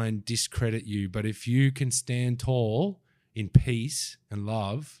may try and discredit you. But if you can stand tall in peace and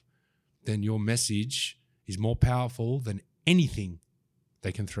love, then your message is more powerful than anything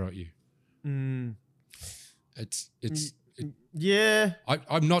they can throw at you. Yeah.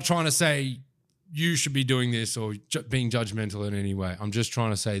 I'm not trying to say you should be doing this or being judgmental in any way. I'm just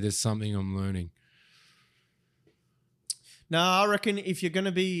trying to say there's something I'm learning. No, I reckon if you're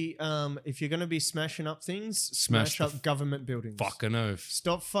gonna be smashing up things, smash up government buildings. Fucking oath.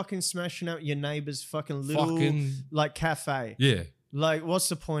 Stop fucking smashing up your neighbor's fucking little like cafe. Yeah. Like, what's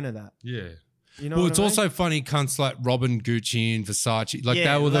the point of that? Yeah. You know. Well, what it's I mean? also funny cunts like Robin, Gucci, and Versace. Like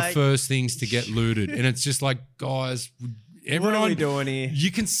they were the first things to get looted, and it's just like, guys, everyone, what are we doing here?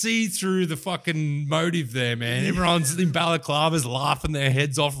 You can see through the fucking motive there, man. Everyone's in balaclavas laughing their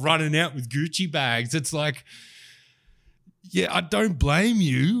heads off, running out with Gucci bags. It's like, yeah, I don't blame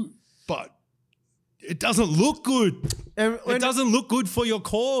you, but it doesn't look good. It doesn't look good for your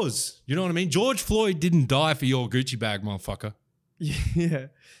cause. You know what I mean? George Floyd didn't die for your Gucci bag, motherfucker. Yeah.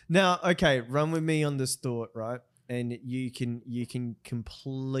 Now, okay, run with me on this thought, right? And you can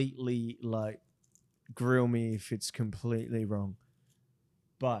completely like grill me if it's completely wrong.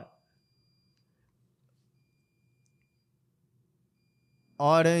 But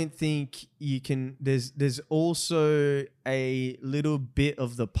I don't think you can. There's also a little bit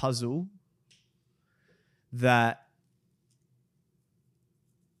of the puzzle that,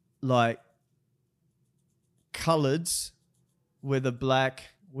 like, coloreds, whether black,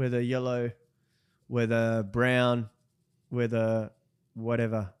 whether yellow, whether brown, whether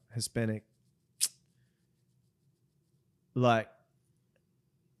whatever, Hispanic, like,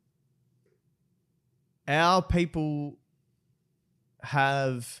 our people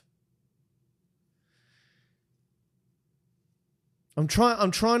have. I'm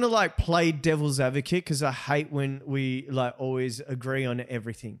trying to like play devil's advocate because I hate when we like always agree on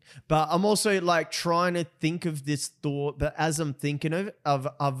everything. But I'm also like trying to think of this thought, but as I'm thinking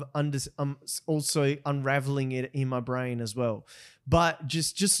I'm also unraveling it in my brain as well. But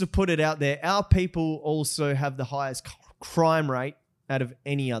just to put it out there, our people also have the highest crime rate out of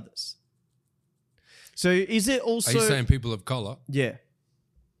any others. So is it also... Are you saying people of color? Yeah.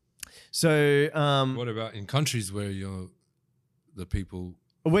 So... what about in countries where you're the people...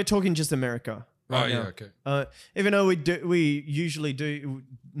 We're talking just America right now. Okay. Even though we usually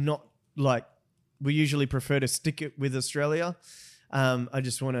prefer to stick it with Australia. I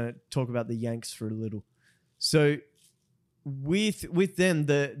just want to talk about the Yanks for a little. So with them,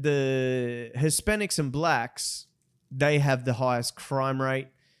 the Hispanics and blacks, they have the highest crime rate.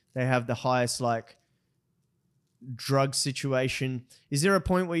 They have the highest like drug situation. Is there a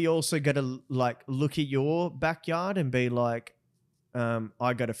point where you also got to like look at your backyard and be like,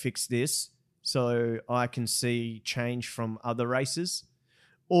 I got to fix this so I can see change from other races?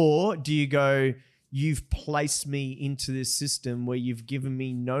 Or do you go, you've placed me into this system where you've given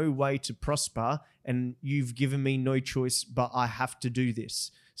me no way to prosper and you've given me no choice, but I have to do this.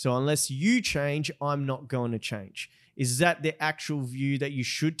 So unless you change, I'm not going to change. Is that the actual view that you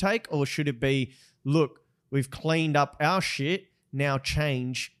should take? Or should it be, look, we've cleaned up our shit, now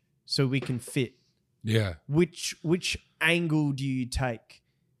change so we can fit? Yeah. Which angle do you take?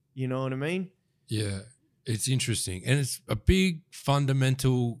 You know what I mean? Yeah, it's interesting. And it's a big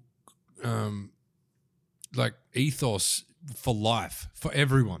fundamental like ethos for life, for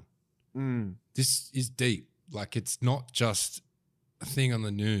everyone. This is deep. Like, it's not just a thing on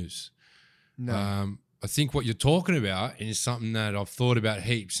the news. No. I think what you're talking about is something that I've thought about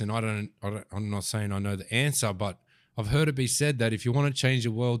heaps, and I'm not saying I know the answer, but I've heard it be said that if you want to change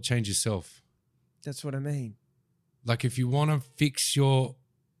the world, change yourself. That's what I mean. Like, if you want to fix your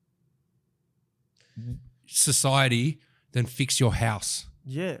society, then fix your house.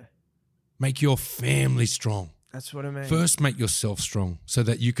 Yeah. Make your family strong. That's what I mean. First, make yourself strong so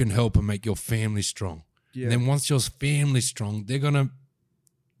that you can help and make your family strong. Yeah. And then once your family's strong, they're going to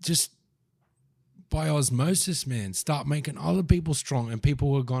just, by osmosis, man, start making other people strong, and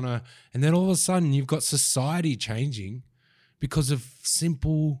people are going to, and then all of a sudden you've got society changing because of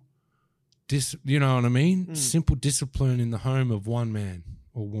simple, you know what I mean? Simple discipline in the home of one man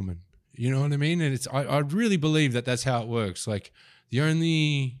or woman. You know what I mean? And I really believe that that's how it works. Like, the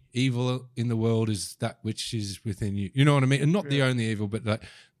only evil in the world is that which is within you. You know what I mean? And not the only evil, but like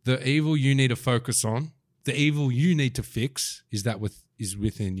the evil you need to focus on, the evil you need to fix is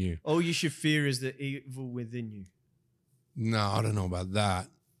within you. All you should fear is the evil within you. No, I don't know about that.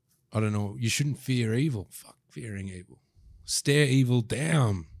 I don't know. You shouldn't fear evil. Fuck fearing evil. Stare evil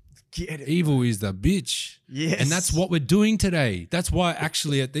down. Get it. Evil is the bitch. Yes. And that's what we're doing today. That's why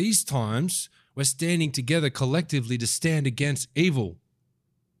actually at these times we're standing together collectively to stand against evil.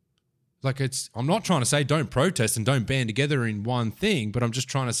 Like I'm not trying to say don't protest and don't band together in one thing, but I'm just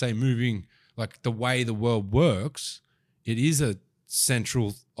trying to say moving like the way the world works, it is a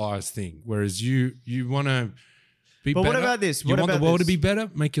centralized thing. Whereas you want to be better. But what about this? You want the world to be better?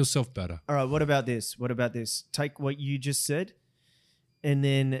 Make yourself better. All right, what about this? What about this? Take what you just said and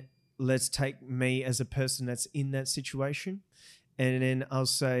then let's take me as a person that's in that situation. And then I'll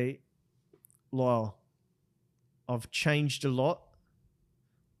say, Lyle, I've changed a lot.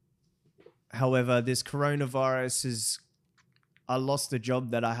 However, this coronavirus I lost the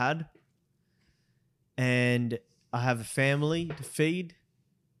job that I had and I have a family to feed.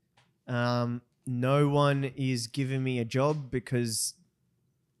 No one is giving me a job because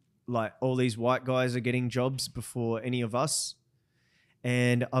like all these white guys are getting jobs before any of us.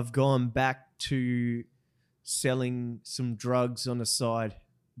 And I've gone back to selling some drugs on the side,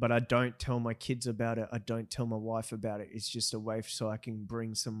 but I don't tell my kids about it. I don't tell my wife about it. It's just a way so I can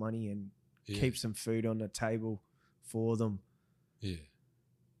bring some money and keep some food on the table for them. Yeah.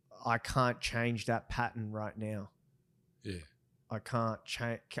 I can't change that pattern right now. Yeah. I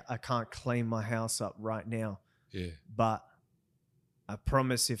can't clean my house up right now. Yeah. But I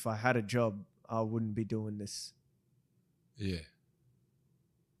promise if I had a job, I wouldn't be doing this. Yeah.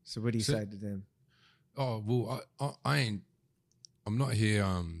 So what do you say to them? Oh, well, I'm not here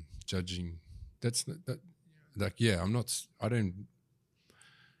judging. I'm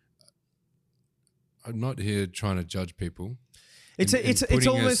not here trying to judge people. It's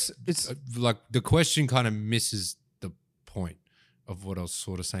almost like the question kind of misses the point of what I was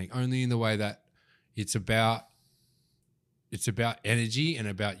sort of saying, only in the way that it's about energy and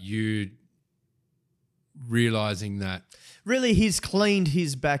about you realizing that really he's cleaned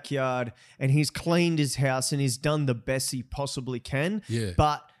his backyard and he's cleaned his house and he's done the best he possibly can. Yeah.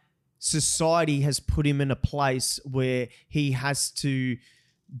 But society has put him in a place where he has to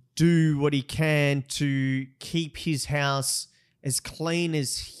do what he can to keep his house as clean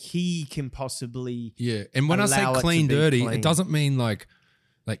as he can possibly. Yeah. And when I say clean, dirty, it doesn't mean like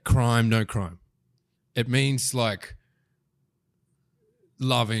crime, no crime. It means like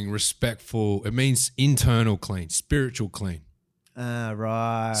loving, respectful. It means internal clean, spiritual clean.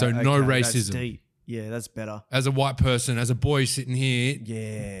 Right. So no racism. That's deep. Yeah, that's better. As a white person, as a boy sitting here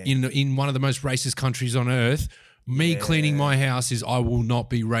in one of the most racist countries on earth, me cleaning my house is I will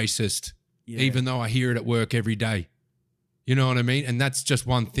not be racist, even though I hear it at work every day. You know what I mean? And that's just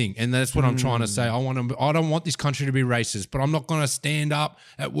one thing. And that's what I'm trying to say. I don't want this country to be racist, but I'm not going to stand up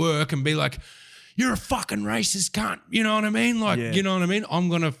at work and be like, you're a fucking racist cunt. You know what I mean? You know what I mean? I'm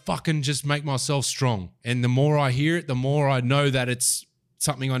going to fucking just make myself strong. And the more I hear it, the more I know that it's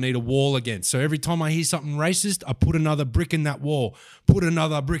something I need a wall against. So every time I hear something racist, I put another brick in that wall, put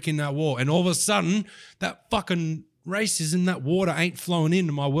another brick in that wall. And all of a sudden, that fucking racism, that water ain't flowing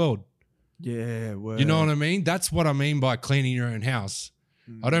into my world. Yeah. Word. You know what I mean? That's what I mean by cleaning your own house.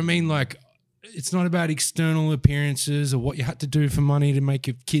 I don't mean like, it's not about external appearances or what you had to do for money to make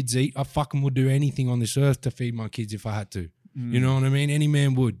your kids eat. I fucking would do anything on this earth to feed my kids if I had to. You know what I mean? Any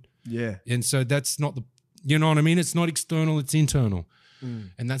man would. Yeah. And so that's not you know what I mean? It's not external, it's internal.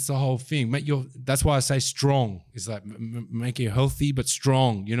 And that's the whole thing. That's why I say strong. Is like make you healthy but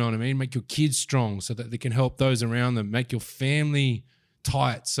strong. You know what I mean? Make your kids strong so that they can help those around them. Make your family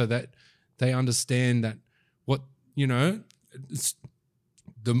tight so that they understand that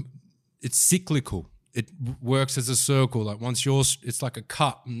it's cyclical. It works as a circle. Like once it's like a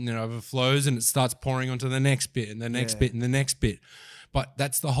cup and it overflows and it starts pouring onto the next bit and the next bit and the next bit. But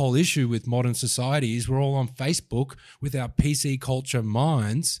that's the whole issue with modern society is we're all on Facebook with our PC culture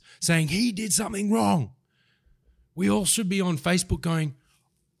minds saying he did something wrong. We all should be on Facebook going,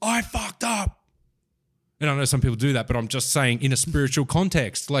 I fucked up. And I know some people do that, but I'm just saying in a spiritual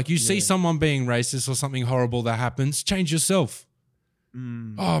context. Like you see someone being racist or something horrible that happens, change yourself.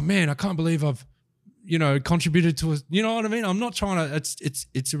 Oh man, I can't believe I've, contributed to you know what I mean? I'm not trying to,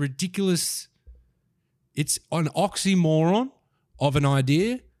 it's a ridiculous, it's an oxymoron of an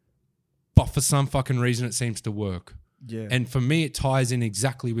idea, but for some fucking reason it seems to work. Yeah. And for me, it ties in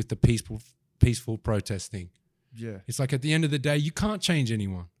exactly with the peaceful protest thing. Yeah. It's like at the end of the day, you can't change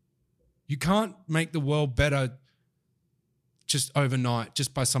anyone. You can't make the world better just overnight,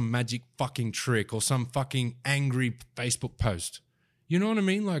 just by some magic fucking trick or some fucking angry Facebook post. You know what I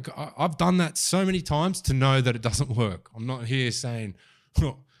mean? Like I've done that so many times to know that it doesn't work. I'm not here saying,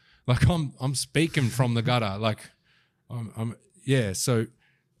 like I'm speaking from the gutter. Like so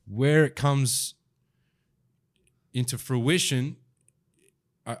where it comes into fruition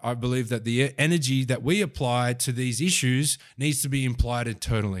I believe that the energy that we apply to these issues needs to be applied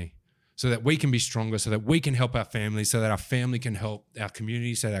internally so that we can be stronger, so that we can help our family, so that our family can help our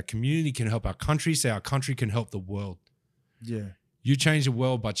community, so that our community can help our country, so our country can help the world. Yeah. You change the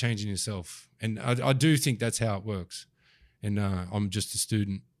world by changing yourself. And I do think that's how it works. And I'm just a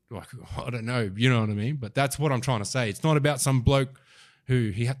student. Like, I don't know, you know what I mean? But that's what I'm trying to say. It's not about some bloke who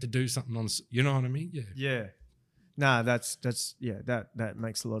he had to do something on, you know what I mean? Yeah. Yeah. Nah, that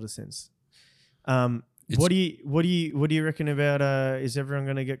makes a lot of sense. What do you reckon about is everyone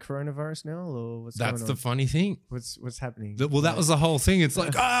going to get coronavirus now, or what's going on? That's the funny thing. What's happening? That was the whole thing. It's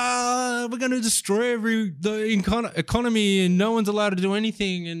like, we're going to destroy the economy and no one's allowed to do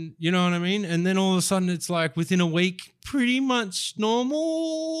anything, and you know what I mean? And then all of a sudden it's like within a week, pretty much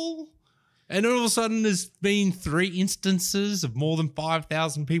normal. And all of a sudden there's been 3 instances of more than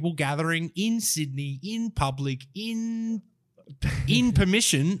 5,000 people gathering in Sydney, in public, in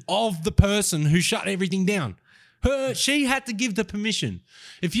permission of the person who shut everything down. She had to give the permission.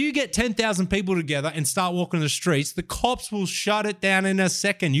 If you get 10,000 people together and start walking the streets, the cops will shut it down in a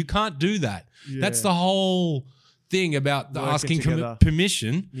second. You can't do that. Yeah. That's the whole thing about asking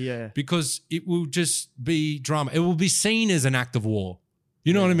permission. Yeah. Because it will just be drama. It will be seen as an act of war.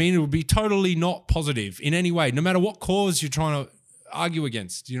 You know what I mean? It will be totally not positive in any way, no matter what cause you're trying to argue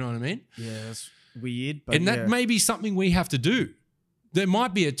against. You know what I mean? Yeah, that's weird. But and that may be something we have to do. There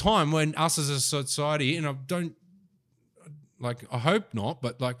might be a time when us as a society, and I hope not,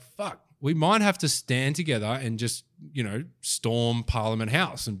 but we might have to stand together and just, storm Parliament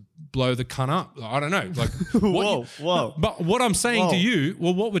House and blow the cunt up. I don't know. Whoa. But what I'm saying to you,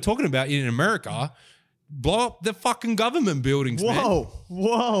 what we're talking about in America, blow up the fucking government buildings, man.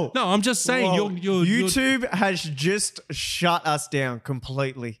 Whoa. No, I'm just saying YouTube has just shut us down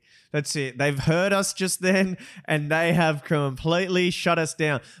completely. That's it. They've heard us just then and they have completely shut us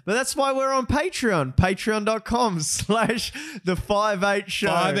down. But that's why we're on Patreon. Patreon.com/the 5-8 show.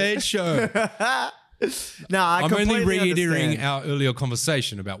 5-8 show. No, I'm only reiterating understand. our earlier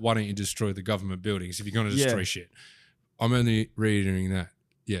conversation about why don't you destroy the government buildings if you're going to destroy shit. I'm only reiterating that.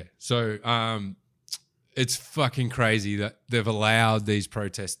 Yeah. So it's fucking crazy that they've allowed these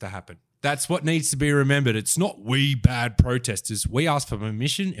protests to happen. That's what needs to be remembered. It's not we bad protesters. We asked for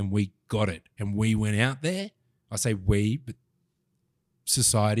permission and we got it. And we went out there. I say we, but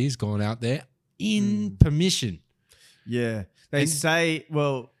society has gone out there in permission. Yeah. They say,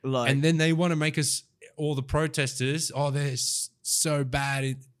 and then they want to make us, all the protesters, they're so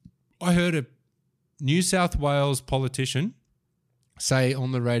bad. I heard a New South Wales politician say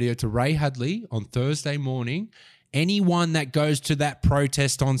on the radio to Ray Hadley on Thursday morning, anyone that goes to that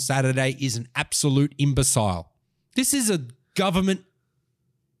protest on Saturday is an absolute imbecile. This is a government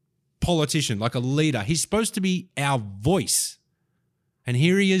politician, like a leader. He's supposed to be our voice. And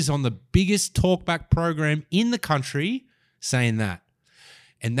here he is on the biggest talkback program in the country saying that.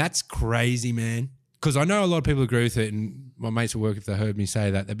 And that's crazy, man. Because I know a lot of people agree with it, and my mates at work, if they heard me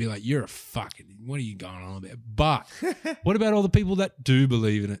say that, they'd be like, you're a fucking, what are you going on about? But what about all the people that do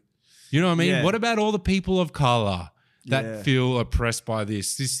believe in it? You know what I mean? Yeah. What about all the people of color that feel oppressed by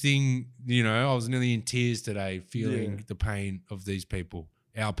this? This thing, I was nearly in tears today feeling the pain of these people,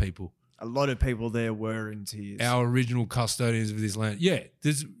 our people. A lot of people there were in tears. Our original custodians of this land. Yeah,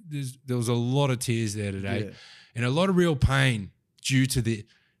 there was a lot of tears there today and a lot of real pain due to the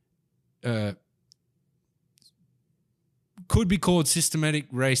could be called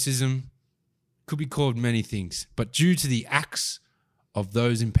systematic racism, could be called many things, but due to the acts of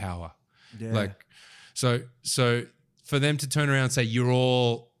those in power. Yeah. So for them to turn around and say, you're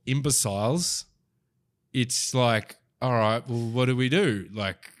all imbeciles, it's like, all right, well, what do we do?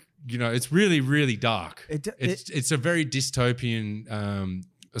 It's really, really dark. It's a very dystopian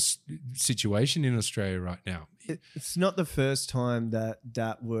situation in Australia right now. It's not the first time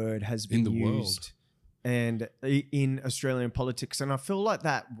that word has been in the used world. And in Australian politics. And I feel like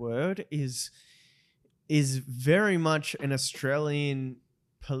that word is very much an Australian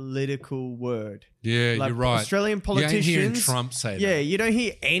political word. Yeah, you're right. Australian politicians. You ain't hearing Trump say that. Yeah, you don't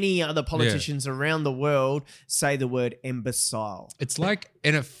hear any other politicians around the world say the word imbecile. It's like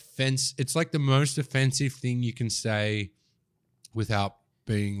an offense. It's like the most offensive thing you can say without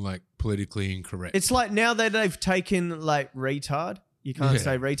being politically incorrect. It's like now that they've taken retard. You can't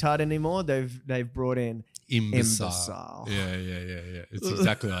say retard anymore. They've brought in imbecile. Yeah. It's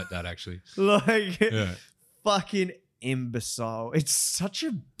exactly like that, actually. Fucking imbecile. It's such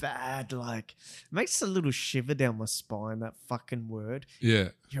a bad, makes a little shiver down my spine, that fucking word. Yeah.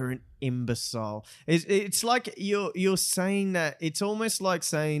 You're an imbecile. It's like you're saying that, it's almost like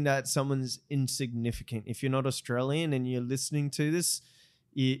saying that someone's insignificant. If you're not Australian and you're listening to this,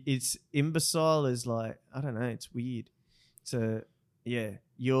 It's imbecile is like, I don't know, it's weird. So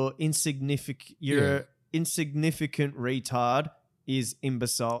you're insignificant. You're insignificant retard is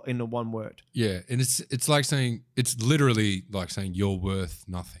imbecile in the one word. Yeah, and it's like saying, it's literally like saying you're worth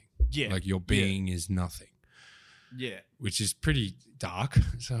nothing. Yeah, like your being is nothing. Yeah, which is pretty dark.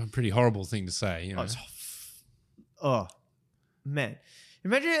 It's a pretty horrible thing to say. You know? Oh man,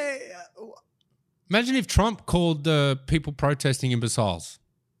 imagine if Trump called people protesting imbeciles.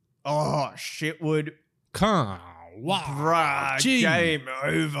 Oh, shit would. Wow. Bruh, game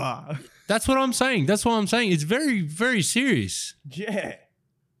over. That's what I'm saying. It's very, very serious. Yeah.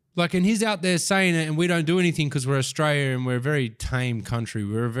 Like, and he's out there saying it, and we don't do anything because we're Australia and we're a very tame country.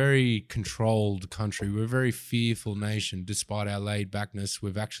 We're a very controlled country. We're a very fearful nation. Despite our laid backness,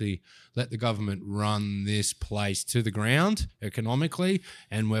 we've actually let the government run this place to the ground economically,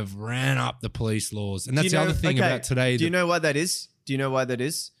 and we've ran up the police laws. And that's the other thing about today. Do you know why that is?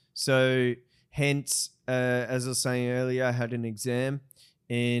 So, hence, as I was saying earlier, I had an exam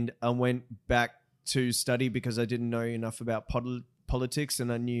and I went back to study because I didn't know enough about politics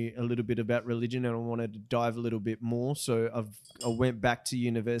and I knew a little bit about religion and I wanted to dive a little bit more. So I went back to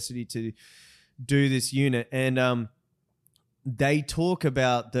university to do this unit, and they talk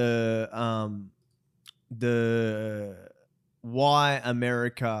about the why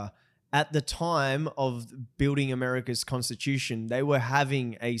America, at the time of building America's Constitution, they were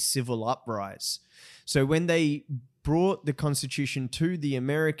having a civil uprise. So when they brought the Constitution to the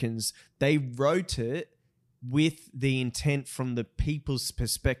Americans, they wrote it with the intent from the people's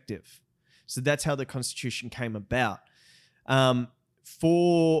perspective. So that's how the Constitution came about.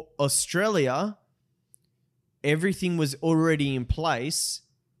 For Australia, everything was already in place,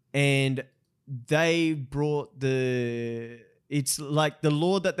 and they brought it's like the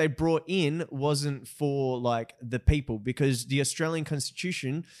law that they brought in wasn't for like the people, because the Australian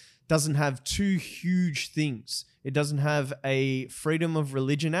Constitution doesn't have two huge things. It doesn't have a Freedom of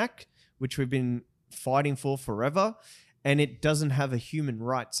Religion Act, which we've been fighting for forever, and it doesn't have a Human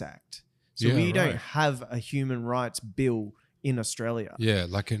Rights Act. So we don't have a human rights bill in Australia. Yeah,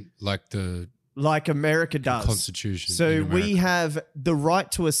 like America does. Constitution. So we have the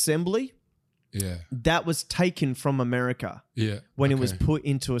right to assembly. Yeah. That was taken from America. Yeah. When it was put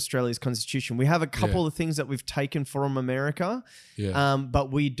into Australia's Constitution. We have a couple of things that we've taken from America. Yeah.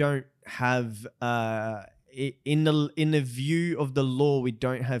 But we don't have in the view of the law, we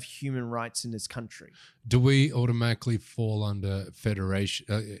don't have human rights in this country. Do we automatically fall under federation,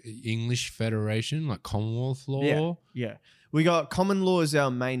 English federation, like Commonwealth law? Yeah. We got common law as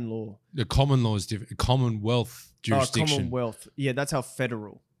our main law. The common law is different. Commonwealth jurisdiction. Commonwealth. Yeah, that's our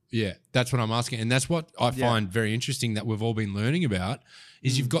federal. Yeah, that's what I'm asking. And that's what I find very interesting that we've all been learning about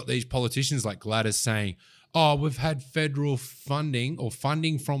is you've got these politicians like Gladys saying, oh, we've had federal funding or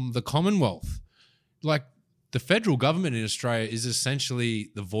funding from the Commonwealth. Like the federal government in Australia is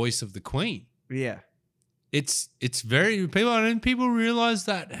essentially the voice of the Queen. Yeah. It's very, people realize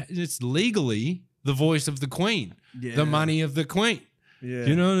that it's legally the voice of the Queen, the money of the Queen. Yeah.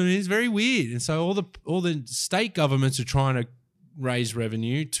 You know what I mean? It's very weird. And so all the state governments are trying to raise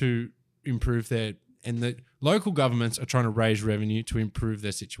revenue to improve and the local governments are trying to raise revenue to improve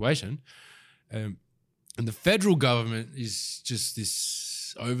their situation. And the federal government is just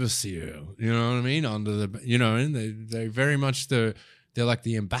this overseer, you know what I mean? And they very much they're like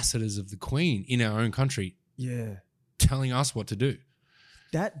the ambassadors of the Queen in our own country. Yeah. Telling us what to do.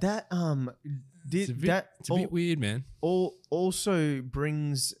 It's a bit weird, man. Also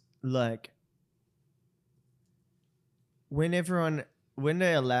brings like when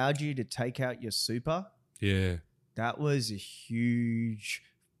they allowed you to take out your super, that was a huge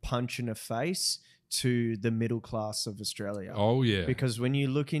punch in the face to the middle class of Australia. Oh, yeah. Because when you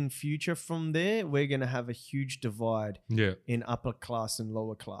look in future from there, we're going to have a huge divide in upper class and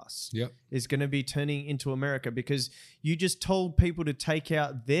lower class. Yep. It's going to be turning into America because you just told people to take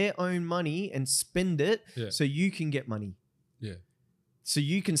out their own money and spend it so you can get money. Yeah. So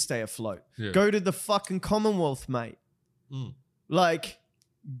you can stay afloat. Yeah. Go to the fucking Commonwealth, mate. Like,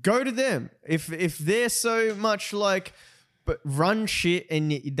 go to them. If they're so much like, but run shit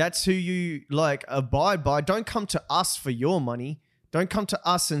and that's who you like abide by, don't come to us for your money. Don't come to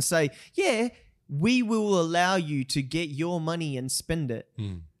us and say, yeah, we will allow you to get your money and spend it.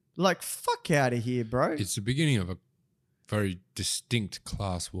 Like, fuck out of here, bro. It's the beginning of a very distinct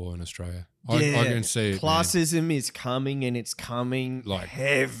class war in Australia. I can see it. Classism is coming, and it's coming like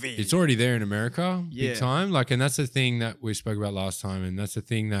heavy. It's already there in America, big time. Like, and that's the thing that we spoke about last time, and that's the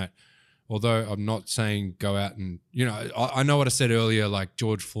thing that, although I'm not saying go out and, you know, I know what I said earlier, like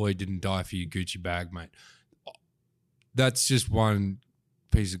George Floyd didn't die for your Gucci bag, mate. That's just one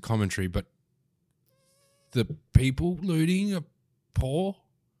piece of commentary, but the people looting are poor.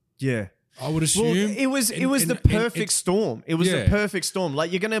 Yeah. I would assume. Well, it was the perfect storm. It was the perfect storm.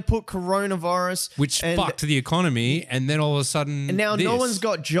 Like, you're going to put coronavirus. Which fucked the economy, and then all of a sudden and now this. no one's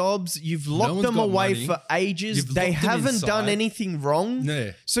got jobs. You've locked them away money. for ages. You've They locked them haven't inside. done anything wrong.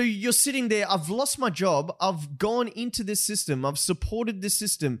 Yeah. So you're sitting there, I've lost my job. I've gone into this system. I've supported this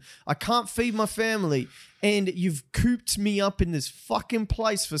system. I can't feed my family. And you've cooped me up in this fucking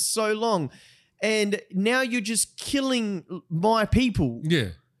place for so long. And now you're just killing my people.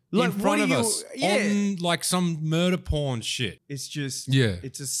 Yeah. Like, in front what of are us you- yeah. on like some murder porn shit. It's just, Yeah.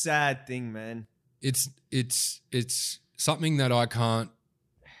 it's a sad thing, man. It's something that I can't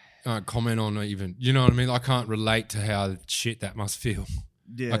comment on, or even, you know what I mean? I can't relate to how shit that must feel.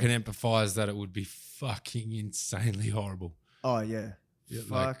 Yeah. I can empathize that it would be fucking insanely horrible. Oh yeah. Yeah,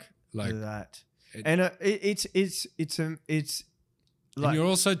 Fuck like that. And it's and like, you're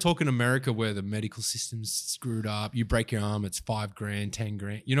also talking America, where the medical system's screwed up. You break your arm, it's $5,000,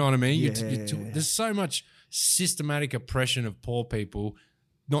 $10,000. You know what I mean? There's so much systematic oppression of poor people,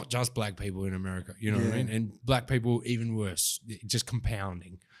 not just black people in America. You know what I mean? And black people even worse, just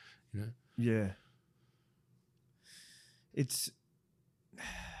compounding. You know? yeah. It's.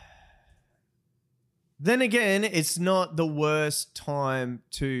 Then again, it's not the worst time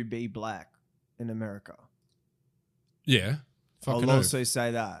to be black in America. Yeah. Fucking I'll oath. also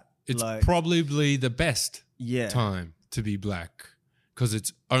say that. It's like, probably the best yeah. time to be black, because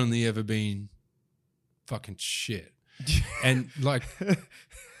it's only ever been fucking shit. And like,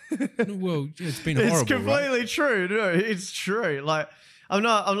 well, it's been horrible. It's completely right? true. No, it's true. Like, I'm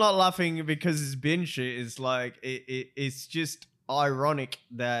not laughing because it's been shit. It's like it's just ironic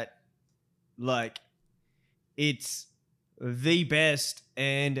that, like, it's the best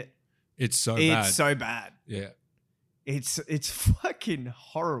and It's so it's bad. so bad. Yeah. It's fucking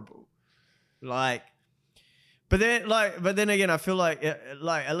horrible. Like, but then again, I feel like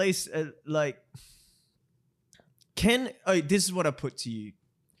at least this is what I put to you.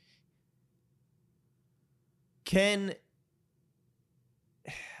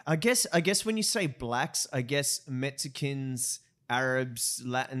 I guess when you say blacks, I guess Mexicans, Arabs,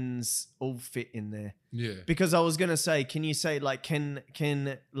 Latins all fit in there. Yeah. Because I was gonna say, can you say like can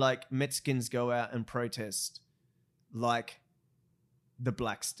like Mexicans go out and protest like the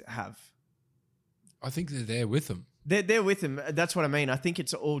blacks have? I think they're there with them. They're with him. That's what I mean. I think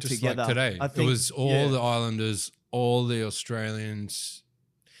it's all Just together. like today. I think it was all the Islanders, all the Australians,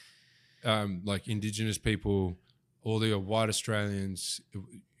 like Indigenous people, all the white Australians.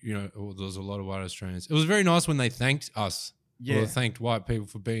 You know, there was a lot of white Australians. It was very nice when they thanked us. Yeah. Or thanked white people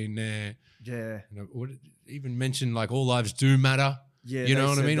for being there. Yeah. You know, even mentioned like all lives do matter. Yeah. You know they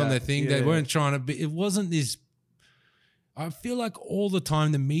what I said mean? On that. their thing. Yeah. They weren't trying to be, it wasn't this. I feel like all the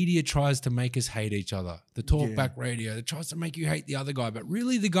time the media tries to make us hate each other. The talkback radio, it tries to make you hate the other guy. But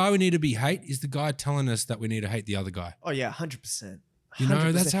really the guy we need to be hate is the guy telling us that we need to hate the other guy. Oh yeah, 100%. You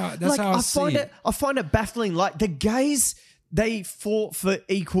know, that's how I see it. I find it baffling. Like the gays, they fought for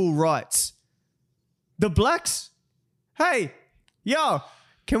equal rights. The blacks, hey, yo,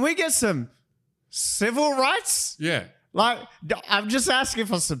 can we get some civil rights? Yeah. Like, I'm just asking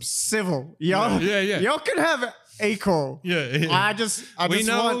for some civil. Yo, Yeah. Y'all can have equal. Yeah. I just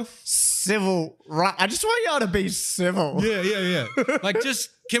want civil right. I just want y'all to be civil. Yeah. Like, just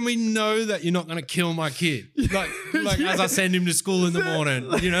can we know that you're not going to kill my kid? Like as I send him to school in the morning,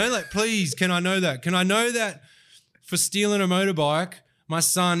 you know, like, please, can I know that? Can I know that for stealing a motorbike, my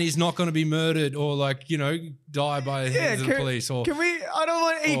son is not going to be murdered or like, you know, die by the hands of the police? Or can we? I don't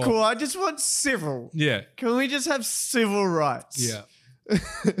want equal. I just want civil. yeah, Can we just have civil rights? yeah.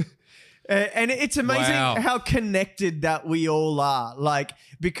 And it's amazing Wow. how connected that we all are. Like,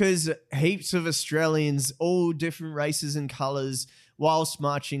 because heaps of Australians, all different races and colors, whilst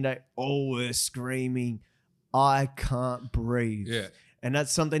marching, they all were screaming, "I can't breathe." Yeah. And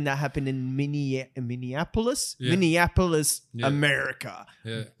that's something that happened in Minneapolis, Yeah. Minneapolis, Yeah. America.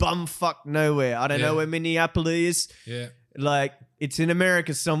 Yeah. Bumfuck nowhere. I don't know Yeah. where Minneapolis is. Yeah. Like, it's in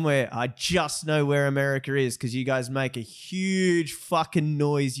America somewhere. I just know where America is because you guys make a huge fucking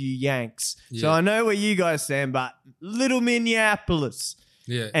noise, you Yanks. So Yeah. I know where you guys stand, but little Minneapolis.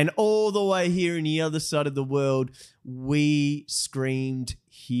 Yeah. And all the way here in the other side of the world, we screamed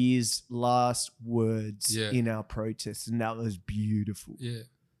his last words Yeah. in our protest. And that was beautiful. Yeah.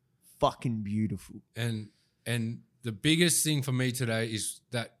 Fucking beautiful. And the biggest thing for me today is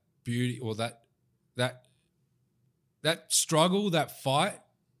that beauty, or that struggle, that fight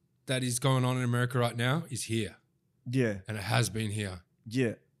that is going on in America right now is here. Yeah. And it has been here.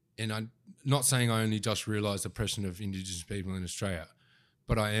 Yeah. And I'm not saying I only just realised the oppression of Indigenous people in Australia,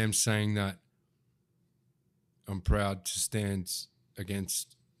 But I am saying that I'm proud to stand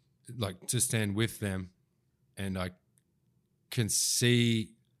against, like, to stand with them, and I can see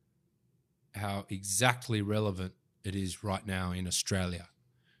how exactly relevant it is right now in Australia.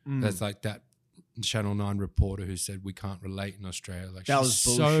 That's like that Channel 9 reporter who said we can't relate in Australia. Like, That she's was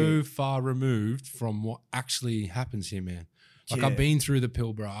so bullshit. far removed from what actually happens here, man. Like, Yeah. I've been through the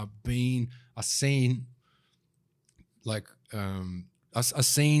Pilbara. I've seen like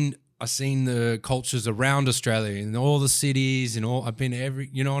I've seen the cultures around Australia in all the cities and all. I've been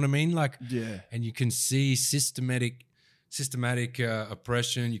you know what I mean? Like, Yeah. and you can see systematic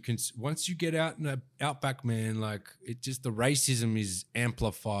oppression. You can, once you get out in the outback, man, like, it just, the racism is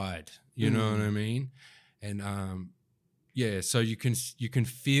amplified. You know what I mean? And yeah, so you can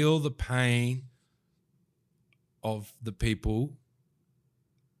feel the pain of the people,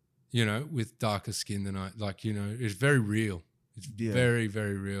 you know, with darker skin than I, like, you know, it's very real. It's very,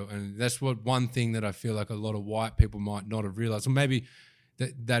 very real. And that's one thing that I feel like a lot of white people might not have realized, or maybe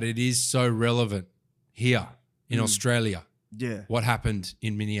that it is so relevant here in Australia. Yeah. What happened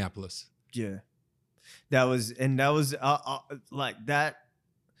in Minneapolis. Yeah. That was like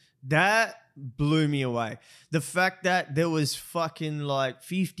that blew me away. The fact that there was fucking like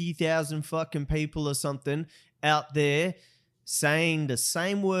 50,000 fucking people or something out there saying the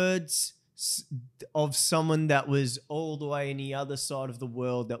same words of someone that was all the way in the other side of the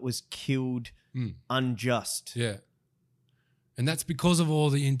world that was killed unjust. Yeah. And that's because of all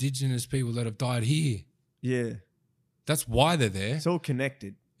the indigenous people that have died here. Yeah. That's why they're there. It's all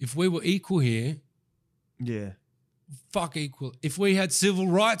connected. If we were equal here, Yeah. fuck equal. If we had civil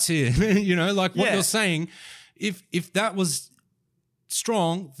rights here, you know, like what Yeah. you're saying, if that was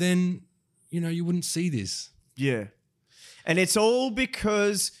strong, then, you know, you wouldn't see this. Yeah. And it's all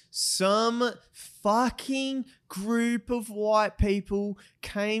because some fucking group of white people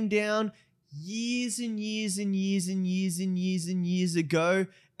came down years and years and years and years and years and years ago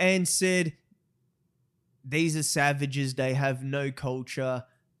and said, these are savages, they have no culture,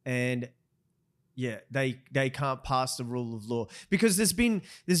 and yeah, they can't pass the rule of law. Because there's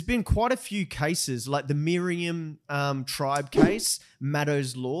been quite a few cases, like the Miriam tribe case,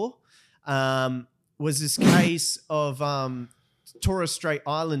 Maddo's Law, was this case of Torres Strait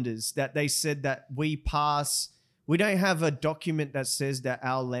Islanders that they said that we don't have a document that says that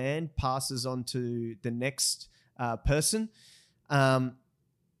our land passes on to the next person,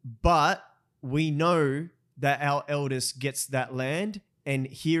 but we know that our eldest gets that land. And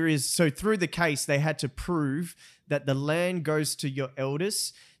so through the case, they had to prove that the land goes to your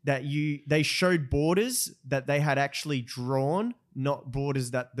eldest, that they showed borders that they had actually drawn, not borders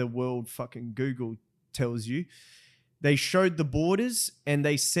that the world fucking Google tells you. They showed the borders, and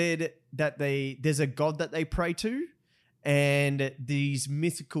they said that there's a god that they pray to and these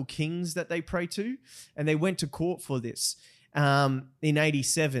mythical kings that they pray to. And they went to court for this in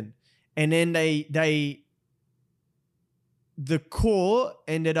 87. And then the court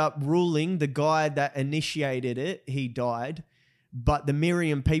ended up ruling the guy that initiated it, he died. But the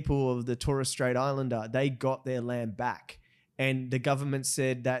Miriam people of the Torres Strait Islander, they got their land back. And the government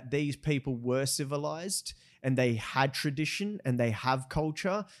said that these people were civilized and they had tradition and they have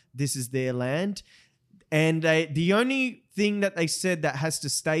culture. This is their land. And the only thing that they said that has to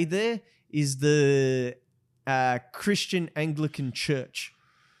stay there is the Christian Anglican Church.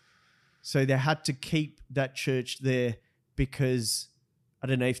 So they had to keep that church there because I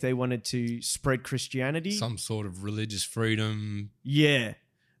don't know if they wanted to spread Christianity. Some sort of religious freedom. Yeah.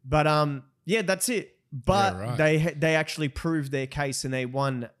 But yeah, that's it. But Yeah, right. they actually proved their case and they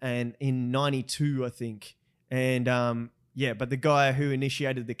won, and in 92, I think. And yeah, but the guy who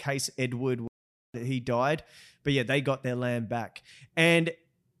initiated the case, Edward, he died. But yeah, they got their land back. And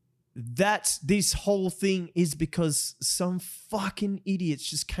this whole thing is because some fucking idiots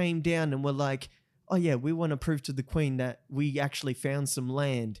just came down and were like, oh yeah, we want to prove to the Queen that we actually found some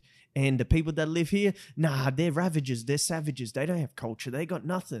land. And the people that live here, nah, they're ravagers, they're savages, they don't have culture, they got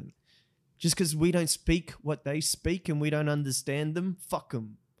nothing. Just because we don't speak what they speak and we don't understand them, fuck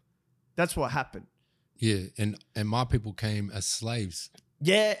them. That's what happened. Yeah, and my people came as slaves.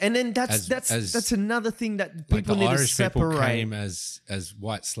 Yeah, and then that's another thing that people Like the need Irish to separate. people came as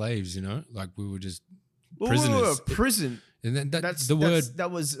white slaves, you know, like we were just Well, prisoners. we were a prison. And then that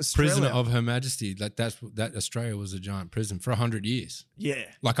was Australia. prisoner of Her Majesty, like that Australia was a giant prison for 100 years. Yeah,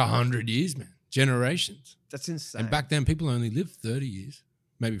 Like 100 years, man. Generations. that's insane. And back then people only lived 30 years,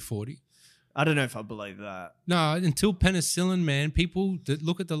 maybe 40. I don't know if I believe that. No, until penicillin, man, people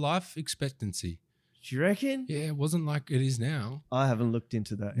look at the life expectancy. Do you reckon? Yeah, it wasn't like it is now. I haven't looked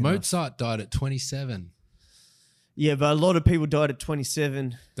into that. enough. Mozart died at 27. Yeah, but a lot of people died at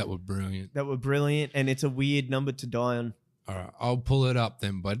 27 that were brilliant. And it's a weird number to die on. All right, I'll pull it up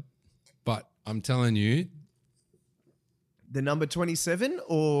then, bud. But I'm telling you. The number 27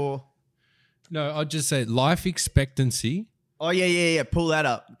 or? No, I'll just say life expectancy. Oh, yeah. Pull that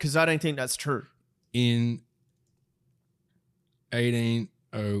up because I don't think that's true. In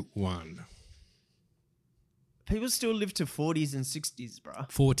 1801. People still live to 40s and 60s, bro.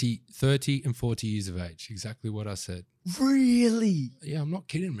 30 and 40 years of age. Exactly what I said. Really? Yeah, I'm not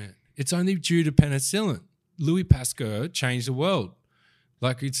kidding, man. It's only due to penicillin. Louis Pasteur changed the world.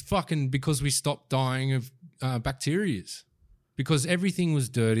 Like, it's fucking because we stopped dying of bacterias. Because everything was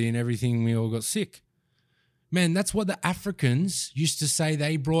dirty and everything, we all got sick. Man, that's what the Africans used to say.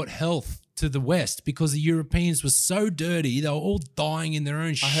 They brought health to the West because the Europeans were so dirty. They were all dying in their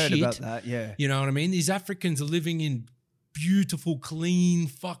own shit. I heard about that, yeah. You know what I mean? These Africans are living in beautiful, clean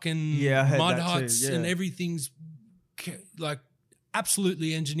fucking mud huts and everything's like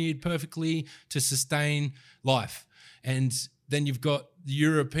absolutely engineered perfectly to sustain life. And then you've got the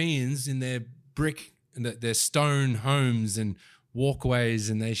Europeans in their brick and their stone homes and walkways,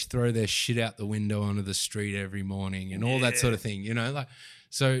 and they throw their shit out the window onto the street every morning and all that sort of thing, you know?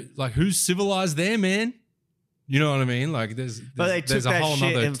 Like who's civilized there, man? You know what I mean? Like but they took that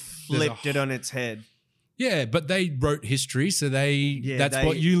shit and flipped it on its head. Yeah, but they wrote history, so that's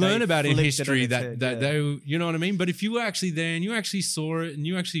what you learn about in history. They, you know what I mean. But if you were actually there and you actually saw it and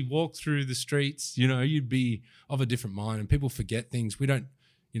you actually walked through the streets, you know, you'd be of a different mind. And people forget things. We don't,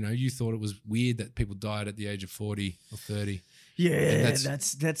 you know, you thought it was weird that people died at the age of 40 or 30. Yeah,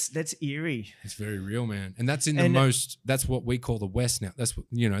 that's eerie. It's very real, man. And that's that's what we call the West now. That's what,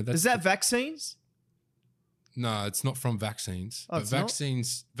 you know. Is that vaccines? No, it's not from vaccines. Oh, but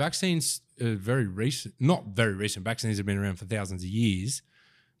vaccines are very recent. Not very recent. Vaccines have been around for thousands of years.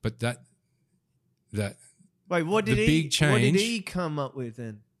 But Wait, what did he come up with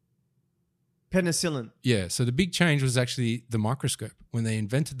then? Penicillin. Yeah, so the big change was actually the microscope. When they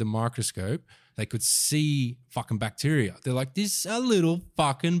invented the microscope, they could see fucking bacteria. They're like, this is a little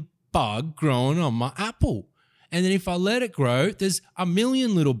fucking bug growing on my apple. And then if I let it grow, there's a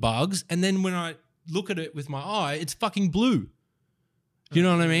million little bugs. And then when I look at it with my eye, it's fucking blue. You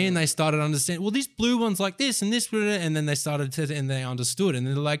know what I mean? And they started to understand, well, this blue one's like this and this, and then they started to, and they understood. And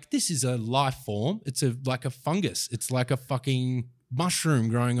they're like, this is a life form. It's like a fungus. It's like a fucking mushroom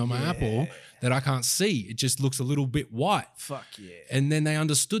growing on my apple that I can't see. It just looks a little bit white. Fuck yeah. And then they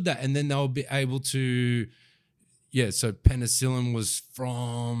understood that, and then they will be able to, so penicillin was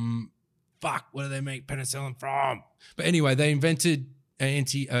from, where do they make penicillin from? But anyway, they invented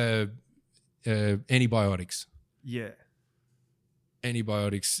antibiotics. Yeah.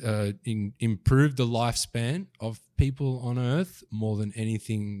 Antibiotics improved the lifespan of people on Earth more than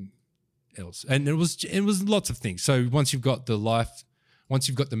anything else. And it was lots of things. So once you've got the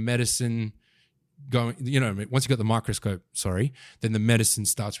medicine going, you know, once you've got the microscope, then the medicine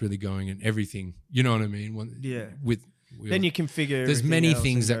starts really going and everything, you know what I mean? Then you can figure there's many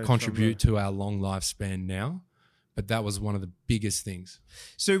things that contribute to our long lifespan now, but that was one of the biggest things.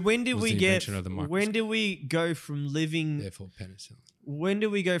 So when did we go from living, therefore penicillin? When do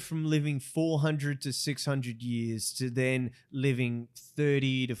we go from living 400 to 600 years to then living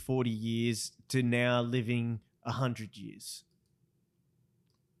 30 to 40 years to now living 100 years?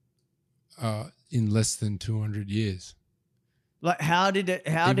 In less than 200 years. Like, how did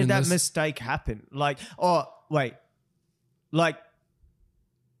that mistake happen?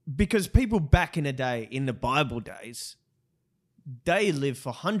 Because people back in the day, in the Bible days, they lived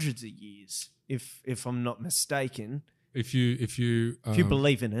for hundreds of years, if I'm not mistaken. If you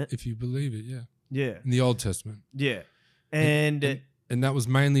believe in it. If you believe it, yeah. Yeah. In the Old Testament. Yeah. And that was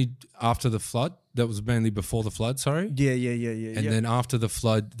mainly after the flood. That was mainly before the flood, sorry. Yeah. And then after the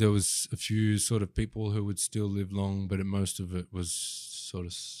flood, there was a few sort of people who would still live long, but most of it was sort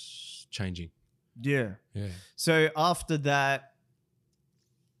of changing. Yeah. Yeah. So after that,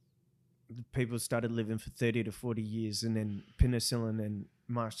 people started living for 30 to 40 years, and then penicillin and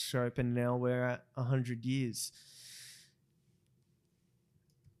microscope, and now we're at 100 years.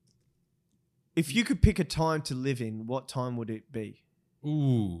 If you could pick a time to live in, what time would it be?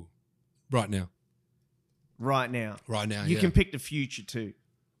 Ooh, right now. Right now. You yeah. can pick the future too.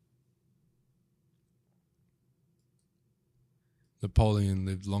 Napoleon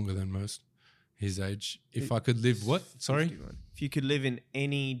lived longer than most his age. If I could live what? Sorry? 51. If you could live in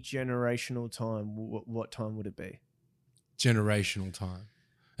any generational time, what time would it be? Generational time.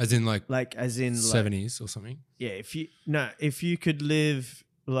 As in like 70s or something? Yeah, if you could live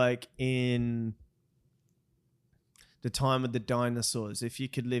like in the time of the dinosaurs, if you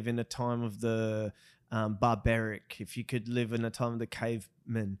could live in a time of the barbaric, if you could live in a time of the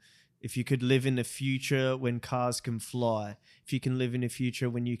cavemen, if you could live in the future when cars can fly, if you can live in a future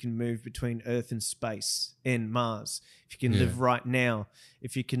when you can move between Earth and space and Mars, if you can live right now,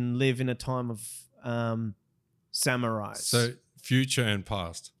 if you can live in a time of samurais. So future and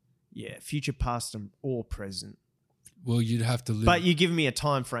past. Yeah, future, past, or present. Well, you'd have to live. But you give me a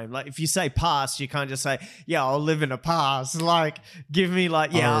time frame. Like if you say past, you can't just say, "Yeah, I'll live in a past." Like give me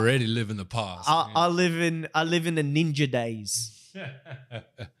like, "Yeah, I already live in the past." I live in the ninja days.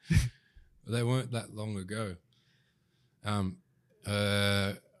 They weren't that long ago. And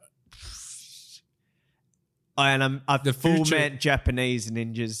I've The full future- meant Japanese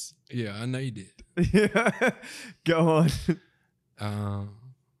ninjas. Yeah, I know you did. Go on.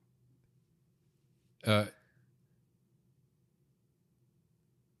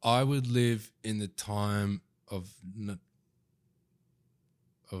 I would live in the time of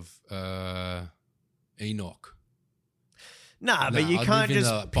Enoch. Nah, but you I'd can't live in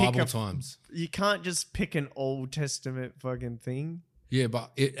just the pick Bible times. You can't just pick an Old Testament fucking thing. Yeah,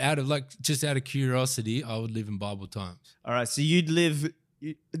 but out of curiosity, I would live in Bible times. All right, so you'd live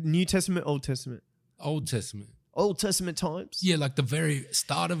New Testament, Old Testament, Old Testament. Old Testament times. Yeah, like the very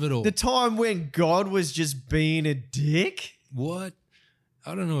start of it all. The time when God was just being a dick. What?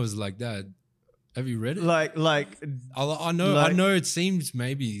 I don't know. It was like that. Have you read it? Like I know. like- I know. It seems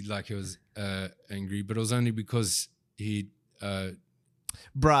maybe like he was angry, but it was only because he'd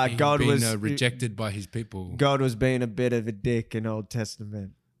God been was rejected by his people. God was being a bit of a dick in Old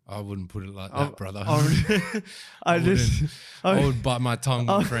Testament. I wouldn't put it like that, brother. I would bite my tongue,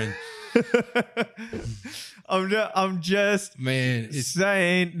 my friend. I'm just Man, it's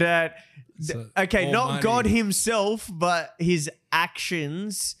saying that. Okay, not almighty. God himself, but his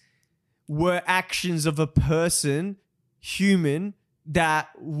actions were actions of a person, human, that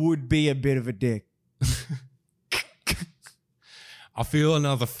would be a bit of a dick. I feel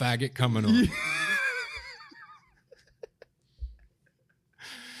another faggot coming on.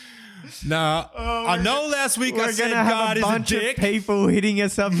 Nah, I know last week I We're said gonna have God a is a bunch of dick. people hitting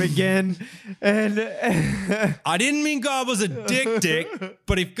us up again, and I didn't mean God was a dick,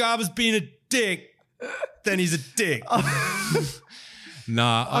 but if God was being a dick, then he's a dick.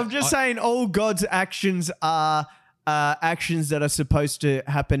 Nah, I'm just saying all God's actions are actions that are supposed to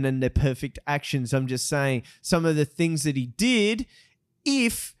happen and they're perfect actions. I'm just saying some of the things that he did,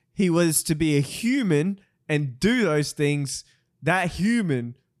 if he was to be a human and do those things, that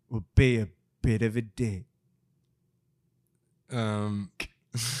human would be a bit of a dick. I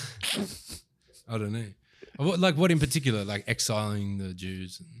don't know. What in particular? Like exiling the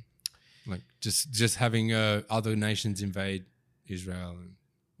Jews and like just having other nations invade Israel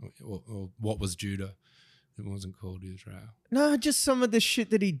or what was Judah? It wasn't called Israel. No, just some of the shit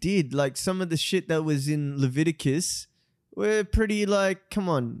that he did. Like some of the shit that was in Leviticus were pretty like, come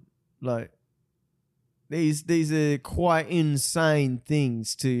on, like these are quite insane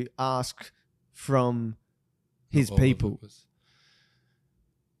things to ask from his Not all of people. it was.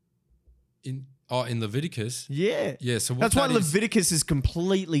 In Leviticus. Yeah. Yeah, so what That's why that is- Leviticus is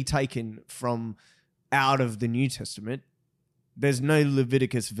completely taken from out of the New Testament. There's no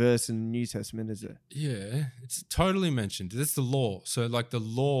Leviticus verse in the New Testament, is there? Yeah, it's totally mentioned. That's the law. So like the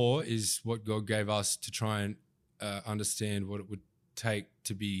law is what God gave us to try and understand what it would take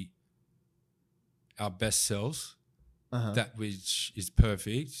to be our best selves, that which is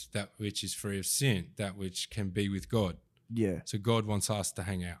perfect, that which is free of sin, that which can be with God. Yeah. So God wants us to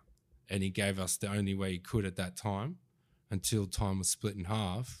hang out, and he gave us the only way he could at that time until time was split in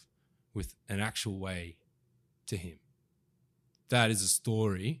half with an actual way to him. That is a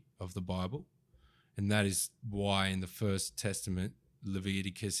story of the Bible, and that is why in the First Testament,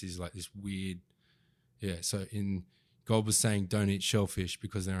 Leviticus is like this weird, so God was saying don't eat shellfish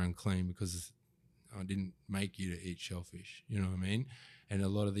because they're unclean, because I didn't make you to eat shellfish, you know what I mean? And a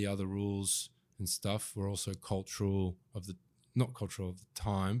lot of the other rules and stuff were also not cultural of the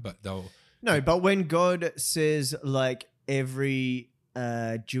time, but But when God says like every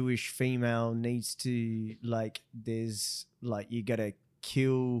Jewish female needs to there's you gotta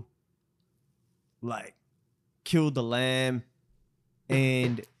kill the lamb,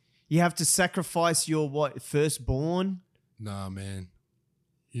 and you have to sacrifice your firstborn. Nah, man,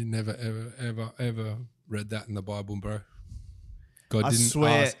 you never ever read that in the Bible, bro. God didn't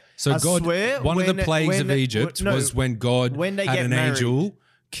swear. ask. So I God, swear one of the when- plagues when of they- Egypt no, was when God when they had get an married. angel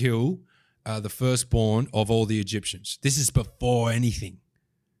kill the firstborn of all the Egyptians. This is before anything.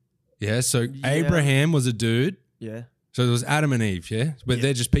 Yeah, so Abraham was a dude. Yeah. So there was Adam and Eve, but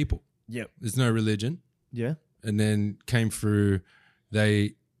they're just people. Yep. There's no religion. Yeah. And then came through,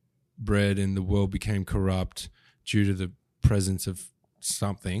 they bread and the world became corrupt due to the presence of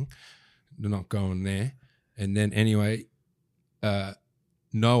something. They're not going there. And then anyway,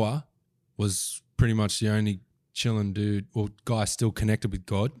 Noah was pretty much the only chilling dude or guy still connected with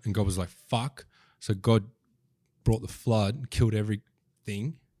God, and God was like, fuck. So God brought the flood, killed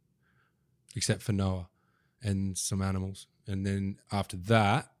everything except for Noah and some animals. And then after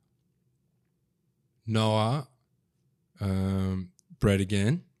that, Noah bred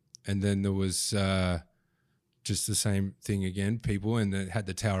again, and then there was just the same thing again, people, and they had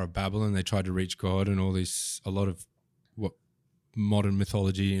the Tower of Babel, and they tried to reach God, and a lot of what modern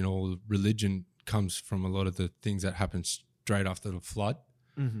mythology and all religion comes from a lot of the things that happened straight after the flood.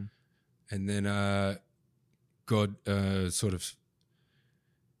 Mm-hmm. And then God sort of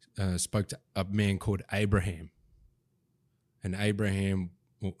spoke to a man called Abraham. And Abraham,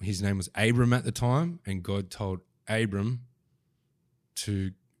 well, his name was Abram at the time, and God told Abram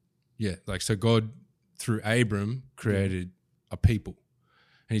to, so God through Abram created a people.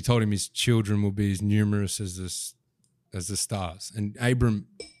 And he told him his children will be as numerous as the stars. And Abram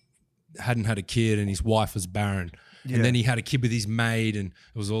hadn't had a kid, and his wife was barren. Yeah. And then he had a kid with his maid, and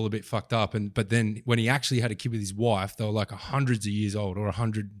it was all a bit fucked up. But then when he actually had a kid with his wife, they were like hundreds of years old or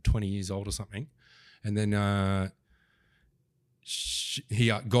 120 years old or something. And then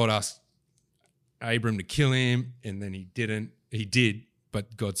God asked Abram to kill him, and then he didn't. He did,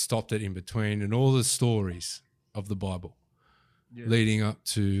 but God stopped it in between. And all the stories of the Bible leading up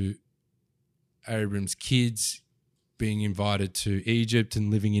to Abram's kids being invited to Egypt and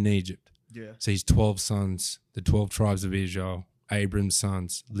living in Egypt. Yeah. So his 12 sons, the 12 tribes of Israel, Abram's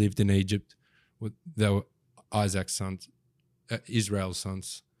sons, lived in Egypt. They were Isaac's sons, Israel's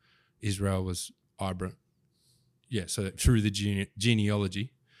sons. Israel was Abram. Yeah, so through the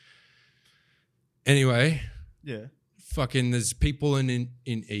genealogy. Anyway, there's people in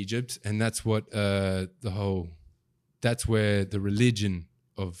Egypt, and that's what that's where the religion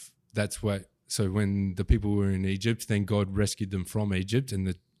of, so when the people were in Egypt, then God rescued them from Egypt and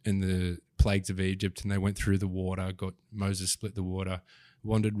the plagues of Egypt, and they went through the water. Moses split the water,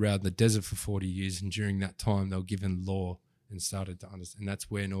 wandered around the desert for 40 years, and during that time they were given law and started to understand. And that's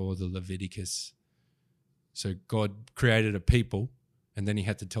when all the Leviticus. So God created a people, and then he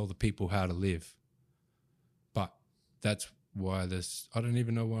had to tell the people how to live. But that's why I don't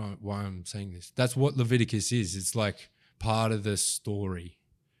even know why I'm saying this. That's what Leviticus is. It's like part of the story.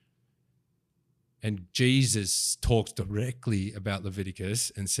 And Jesus talks directly about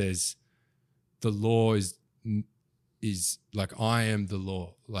Leviticus and says, the law is like, I am the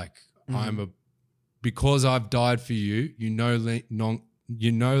law. Like, because I've died for you, you no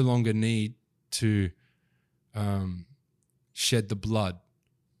longer need to shed the blood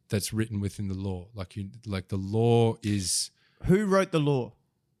that's written within the law. Like the law is. Who wrote the law?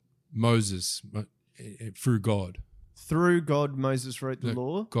 Moses, through God. Through God, Moses wrote the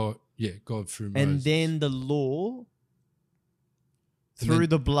law? God through Moses. And then the law, through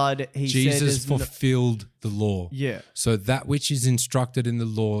the blood, Jesus fulfilled the law. Yeah. So that which is instructed in the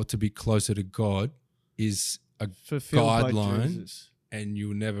law to be closer to God is a fulfilled guideline, and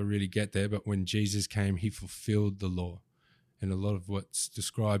you'll never really get there. But when Jesus came, he fulfilled the law. And a lot of what's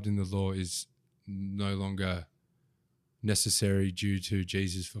described in the law is no longer necessary due to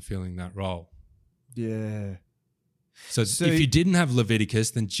Jesus fulfilling that role. Yeah. So if you didn't have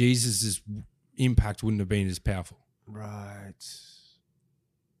Leviticus, then Jesus' impact wouldn't have been as powerful. Right.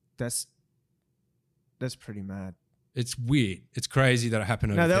 That's pretty mad. It's weird. It's crazy that it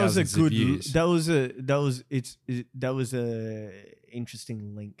happened over that was a thousands of years. That was a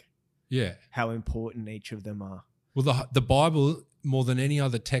interesting link. Yeah. How important each of them are. Well, the Bible, more than any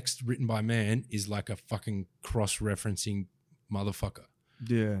other text written by man, is like a fucking cross-referencing motherfucker.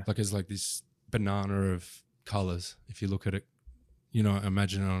 Yeah. Like it's like this banana of colors. If you look at it,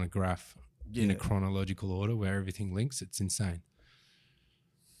 imagine it on a graph in a chronological order where everything links. It's insane.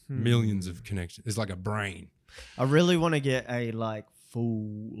 Millions of connections. It's like a brain. I really want to get a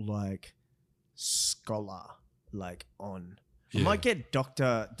full scholar on. Yeah. I might get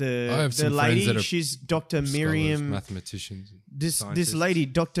the lady. She's Dr. Miriam, mathematicians. This lady,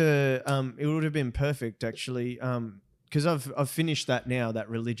 Dr. It would have been perfect actually, because I've finished that now. That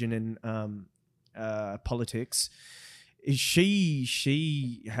religion and politics.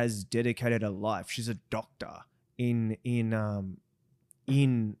 She has dedicated her life. She's a doctor in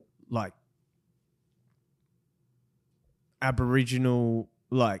Aboriginal,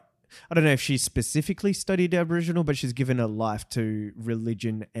 I don't know if she specifically studied Aboriginal, but she's given her life to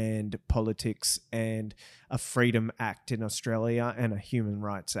religion and politics and a Freedom Act in Australia and a Human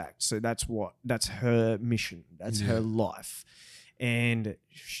Rights Act. So that's her mission. That's her life. and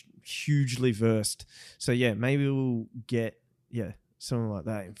hugely versed. So yeah, maybe we'll get something like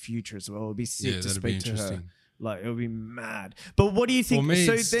that in future as well. It'll be sick to that'd be speak to her. interesting. Like, it'll be mad. But what do you think? For me,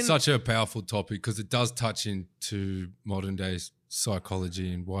 so it's then, such a powerful topic because it does touch into modern day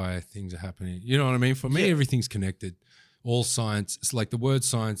psychology and why things are happening. You know what I mean? For me, everything's connected. All science. It's like the word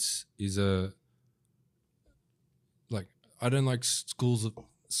science is I don't like schools of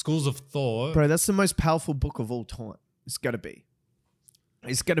thought. bro, that's the most powerful book of all time. It's got to be.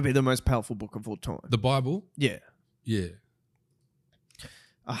 It's got to be the most powerful book of all time. The Bible? Yeah. Yeah.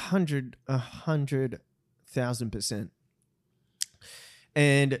 100,000%.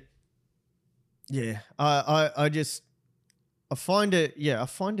 And yeah, I find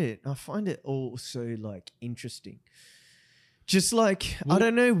it also like interesting. Just like, I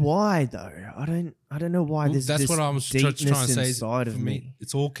don't know why though. I don't know why there's that's this what I was trying to say inside of for me.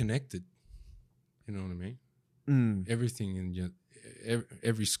 It's all connected. You know what I mean? Everything in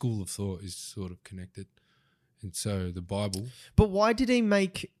every school of thought is sort of connected. And so the Bible. But why did he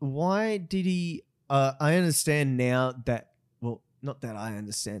I understand now that, well, not that I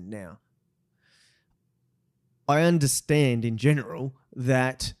understand now. I understand in general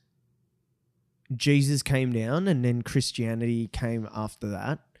that Jesus came down and then Christianity came after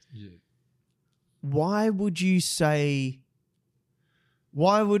that. Yeah. Why would you say,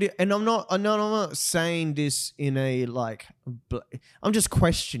 and I'm not saying this in a like, I'm just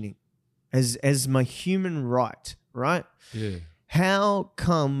questioning as my human right? Yeah. How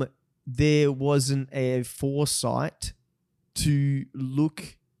come there wasn't a foresight to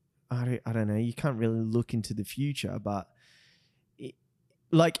look, I don't know, you can't really look into the future, but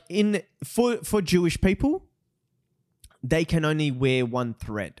for Jewish people, they can only wear one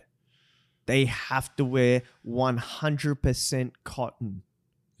thread. They have to wear 100% cotton.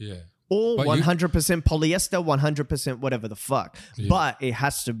 Yeah. Or But 100% polyester, 100% whatever the fuck. Yeah. But it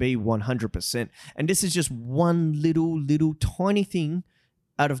has to be 100%. And this is just one little tiny thing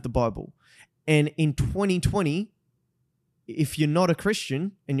out of the Bible. And in 2020, if you're not a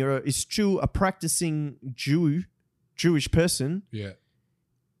Christian and you're still a practicing Jewish person, Yeah.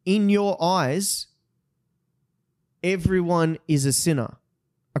 in your eyes, everyone is a sinner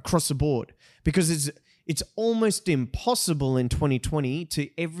across the board, because it's almost impossible in 2020 to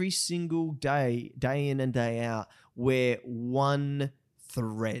every single day in and day out, wear one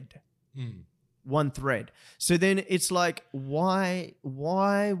thread. One thread. So then it's like, why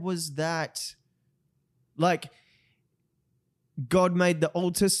was that? Like, God made the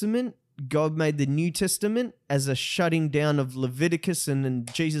Old Testament, God made the New Testament as a shutting down of Leviticus, and then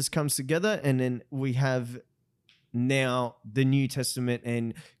Jesus comes together, and then we have now the New Testament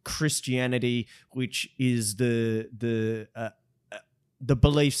and Christianity, which is the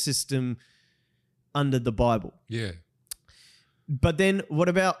belief system under the Bible. Yeah. But then what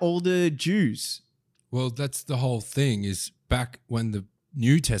about all the Jews? Well, that's the whole thing, is back when the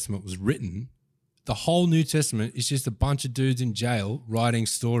New Testament was written, the whole New Testament is just a bunch of dudes in jail writing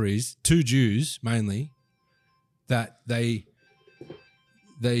stories to Jews mainly that they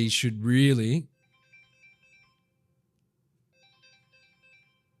should really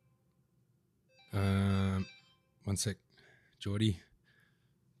one sec.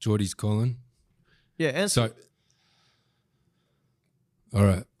 Geordie's calling. Yeah, answer. So all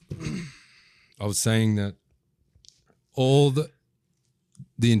right. I was saying that all the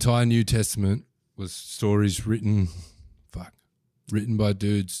entire New Testament was stories written by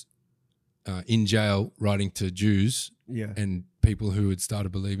dudes in jail writing to Jews, and people who had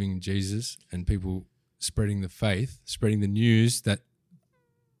started believing in Jesus, and people spreading the faith, spreading the news that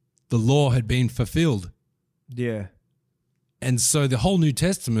the law had been fulfilled. Yeah. And so the whole New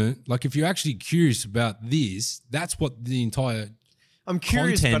Testament, like if you're actually curious about this, that's what the entire I'm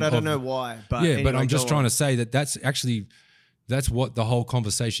curious, but I don't know why. But yeah, anyway, but I'm just trying on. to say that that's what the whole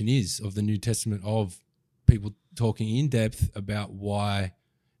conversation is of the New Testament, of people talking in depth about why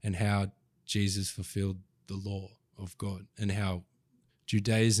and how Jesus fulfilled the law of God, and how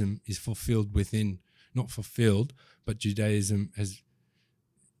Judaism is fulfilled within, not fulfilled, but Judaism has,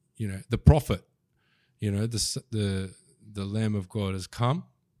 the prophet, the Lamb of God has come,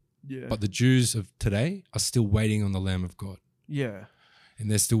 but the Jews of today are still waiting on the Lamb of God. Yeah. And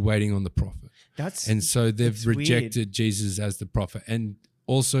they're still waiting on the prophet. And so they've rejected weird. Jesus as the prophet. And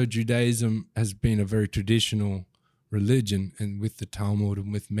also Judaism has been a very traditional religion, and with the Talmud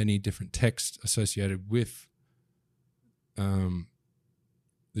and with many different texts associated with the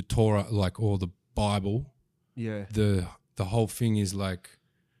Torah, or the Bible. Yeah. The whole thing is like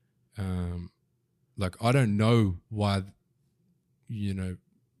I don't know why,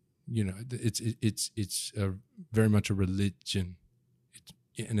 it's very much a religion.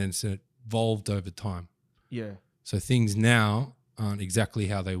 and then it's evolved over time. Yeah. So things now aren't exactly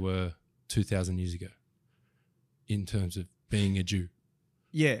how they were 2,000 years ago in terms of being a Jew.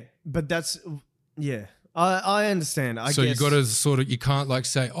 Yeah, but that's I understand. I so guess you got to sort of, you can't like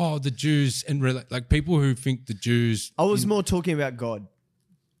say, oh, the Jews, and like people who think the Jews. I was more talking about God.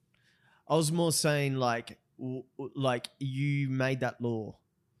 I was more saying like you made that law,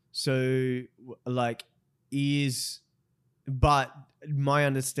 so like but my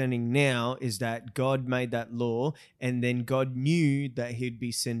understanding now is that God made that law, and then God knew that he'd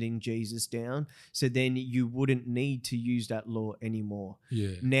be sending Jesus down. So then you wouldn't need to use that law anymore.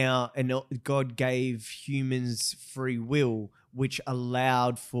 Yeah. Now, and God gave humans free will, which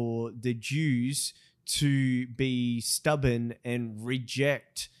allowed for the Jews to be stubborn and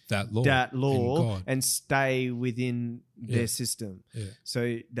reject that law and stay within their system. Yeah.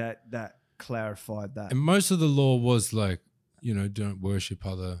 So that clarified that. And most of the law was like, don't worship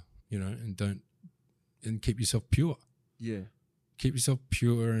other, and keep yourself pure. Yeah. Keep yourself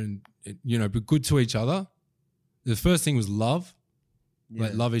pure and be good to each other. The first thing was love. Yeah.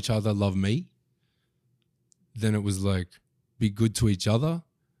 Like love each other, love me. Then it was like be good to each other.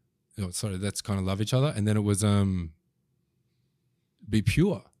 Oh, sorry, that's kind of love each other. And then it was be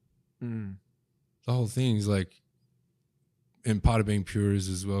pure. Mm. The whole thing is like, and part of being pure is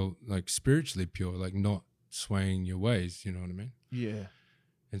as well like spiritually pure, like not swaying your ways, you know what I mean? Yeah.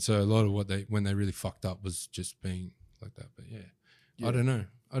 And so a lot of when they really fucked up was just being like that. But yeah. I don't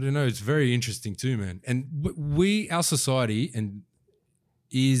know. It's very interesting too, man. And our society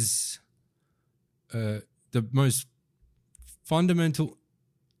is the most fundamental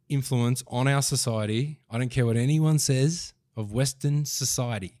influence on our society. I don't care what anyone says, of Western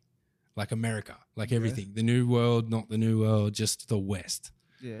society, like America, like everything, the New World, not the New World, just the West.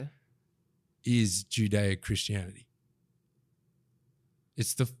 Yeah. Is Judeo-Christianity.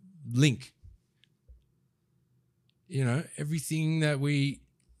 It's the link. Everything that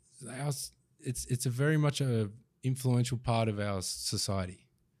it's a very much a influential part of our society.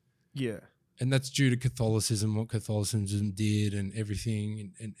 Yeah. And that's due to Catholicism, what Catholicism did and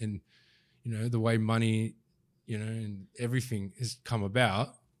everything and the way money, and everything has come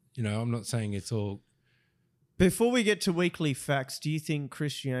about. I'm not saying it's all. Before we get to weekly facts, do you think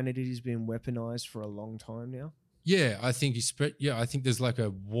Christianity has been weaponized for a long time now? Yeah, I think I think there's like a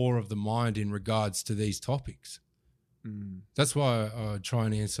war of the mind in regards to these topics. Mm. That's why I try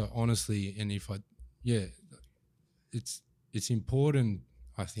and answer honestly. And it's important,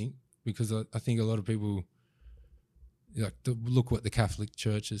 I think, because I think a lot of people look what the Catholic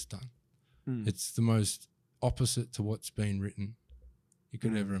Church has done. Mm. It's the most opposite to what's been written you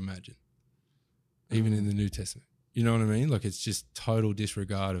could ever imagine. Even in the New Testament, you know what I mean? Like it's just total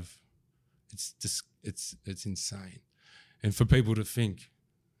disregard of, it's insane. And for people to think,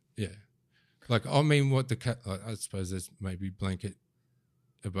 like, I mean, I suppose there's maybe blanket,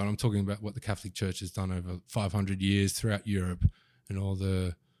 but I'm talking about what the Catholic Church has done over 500 years throughout Europe and all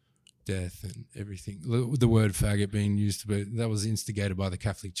the death and everything. The word faggot being used, but that was instigated by the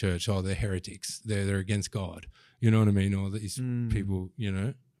Catholic Church. Oh, they're heretics. They're against God. You know what I mean? All these people,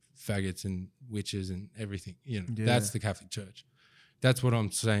 faggots and witches and everything, that's the Catholic Church. That's what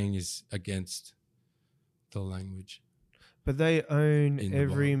I'm saying is against the language. But they own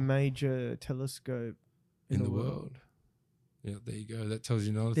every major telescope in the world. Yeah, there you go. That tells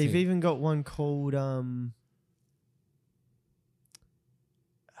you another thing. They've even got one called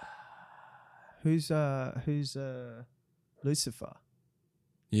who's Lucifer.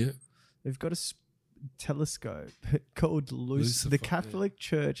 Yeah. They've got a telescope called Lucifer. The Catholic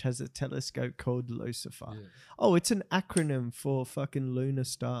Church has a telescope called Lucifer. Yeah. Oh, it's an acronym for fucking lunar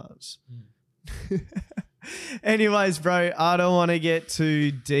stars. Anyways, bro, I don't want to get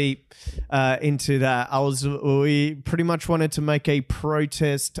too deep into that. We pretty much wanted to make a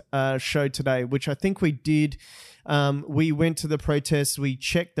protest show today, which I think we did. We went to the protest. We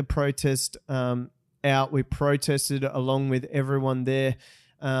checked the protest out. We protested along with everyone there.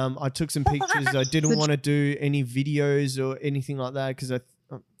 I took some pictures. I didn't want to do any videos or anything like that because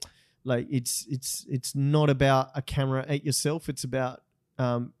it's not about a camera at yourself. It's about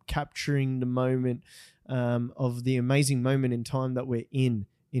capturing the moment of the amazing moment in time that we're in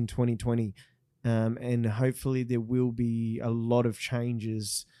 2020, and hopefully there will be a lot of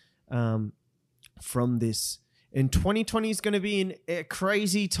changes from this. And 2020 is going to be a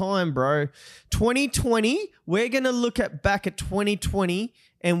crazy time, bro. 2020, we're going to look back at 2020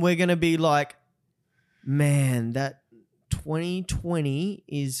 and we're going to be like, man, that 2020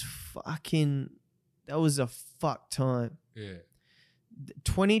 is that was a fuck time. Yeah.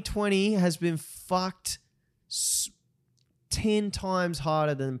 2020 has been fucked 10 times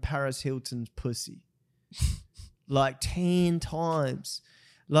harder than Paris Hilton's pussy. Like 10 times.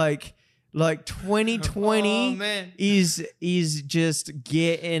 Like 2020 is just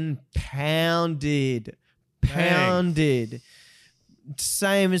getting pounded.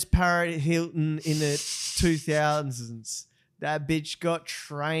 Same as Paris Hilton in the 2000s. That bitch got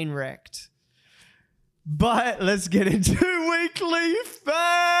train wrecked. But let's get into weekly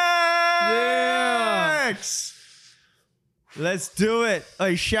facts. Yeah. Let's do it.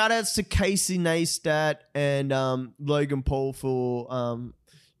 Oh, shout outs to Casey Neistat and Logan Paul for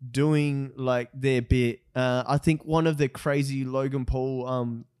doing like their bit. I think one of the crazy Logan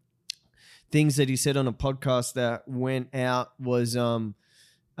Paul things that he said on a podcast that went out was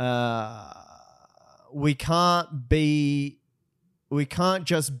we can't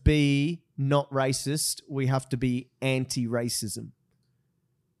just be not racist. We have to be anti-racism.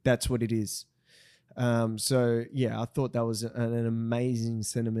 That's what it is. So yeah, I thought that was an amazing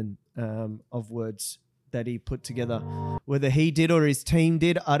sentiment of words that he put together. Whether he did or his team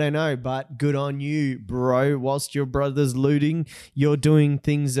did, I don't know, but good on you, bro. Whilst your brother's looting, you're doing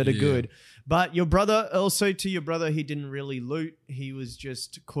things that are good. But your brother, also to your brother, he didn't really loot. He was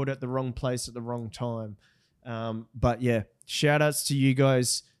just caught at the wrong place at the wrong time. But yeah, shout outs to you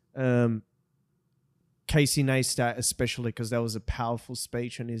guys. Casey Neistat especially, because that was a powerful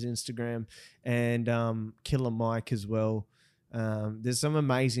speech on his Instagram, and Killer Mike as well. There's some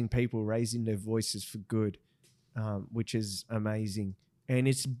amazing people raising their voices for good, which is amazing. And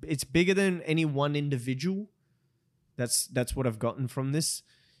it's bigger than any one individual. That's what I've gotten from this.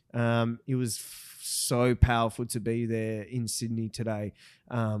 It was so powerful to be there in Sydney today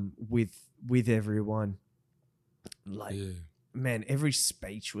with everyone. Like, man, every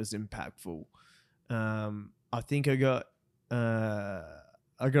speech was impactful. I think I got a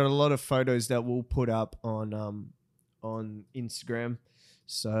lot of photos that we'll put up on Instagram.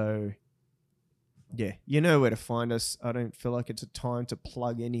 So yeah, you know where to find us. I don't feel like it's a time to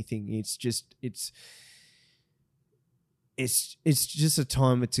plug anything. It's just a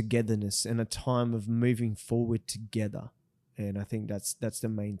time of togetherness and a time of moving forward together. And I think that's the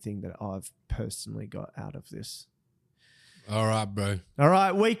main thing that I've personally got out of this. All right, bro. All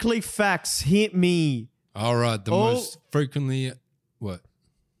right, weekly facts. Hit me. All right, most frequently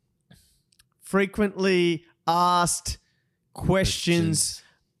asked questions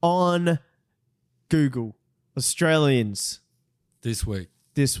on Google. Australians. This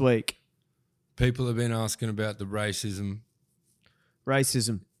week. People have been asking about the racism. All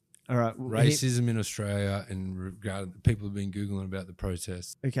right. Racism in Australia, and people have been Googling about the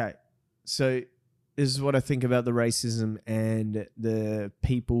protests. Okay. So this is what I think about the racism and the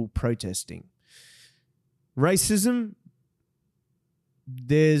people protesting. Racism,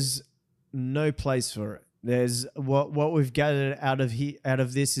 there's no place for it. There's what we've gathered out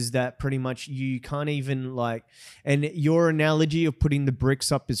of this is that pretty much you can't even and your analogy of putting the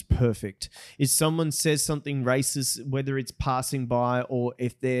bricks up is perfect. If someone says something racist, whether it's passing by or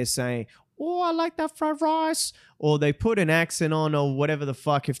if they're saying, "Oh, I like that fried rice," or they put an accent on or whatever the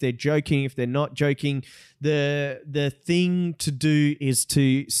fuck, if they're joking, if they're not joking, the thing to do is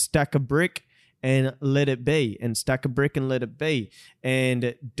to stack a brick and let it be, and stack a brick and let it be.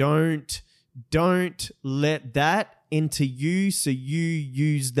 And don't let that into you, so you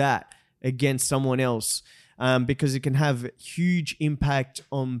use that against someone else, because it can have huge impact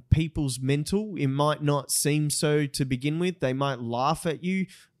on people's mental. It might not seem so to begin with. They might laugh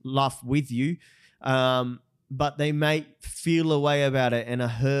with you, but they may feel a way about it, in a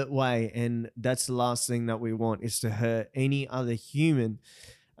hurt way, and that's the last thing that we want, is to hurt any other human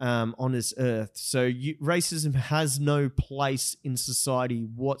on this earth. So racism has no place in society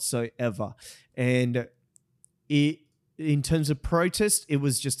whatsoever. And in terms of protest, it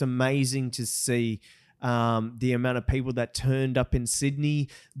was just amazing to see the amount of people that turned up in Sydney,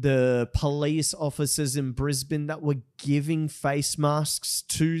 the police officers in Brisbane that were giving face masks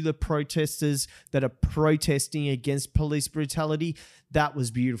to the protesters that are protesting against police brutality. That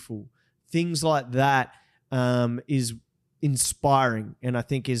was beautiful. Things like that is inspiring, and I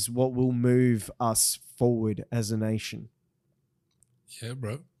think is what will move us forward as a nation. Yeah,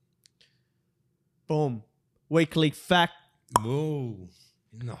 bro. Boom. Weekly fact. Whoa.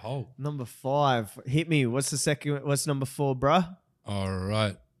 In the hole. Number 5. Hit me. What's number 4, bruh? All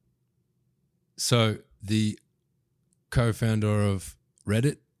right. So the co-founder of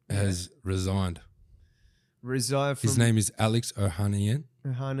Reddit has resigned. His name is Alex Ohanian.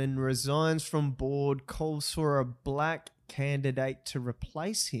 Ohanian resigns from board, calls for a black candidate to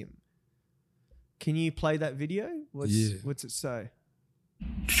replace him. Can you play that video? What's it say?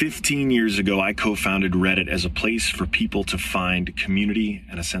 15 years ago, I co-founded Reddit as a place for people to find community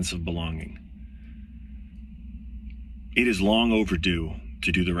and a sense of belonging. It is long overdue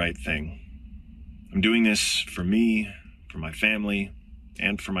to do the right thing. I'm doing this for me, for my family,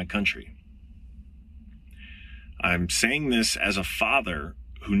 and for my country. I'm saying this as a father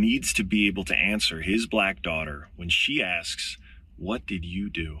who needs to be able to answer his black daughter when she asks, "What did you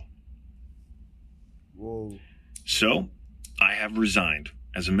do?" Whoa. So, I have resigned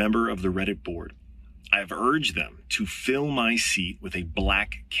as a member of the Reddit board. I have urged them to fill my seat with a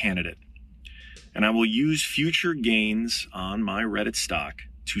black candidate, and I will use future gains on my Reddit stock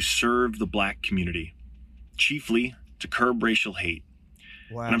to serve the black community, chiefly to curb racial hate.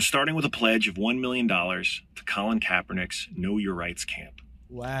 Wow. And I'm starting with a pledge of $1 million to Colin Kaepernick's Know Your Rights camp.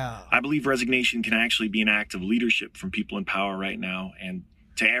 Wow. I believe resignation can actually be an act of leadership from people in power right now. And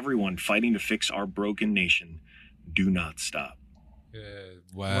to everyone fighting to fix our broken nation, do not stop. Yeah,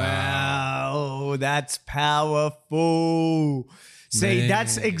 Wow, that's powerful. See, Man.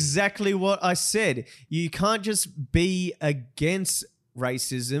 that's exactly what I said. You can't just be against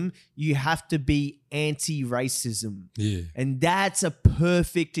racism, you have to be anti-racism. Yeah. And that's a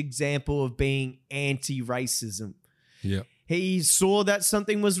perfect example of being anti-racism. Yeah. He saw that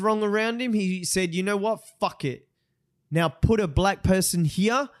something was wrong around him. He said, you know what? Fuck it. Now put a black person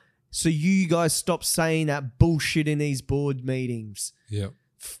here so you guys stop saying that bullshit in these board meetings. Yeah.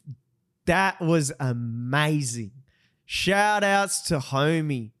 That was amazing. Shout outs to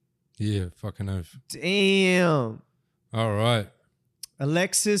homie. Yeah. Fucking oath. Damn. All right.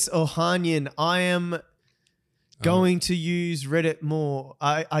 Alexis Ohanian, I am going to use Reddit more.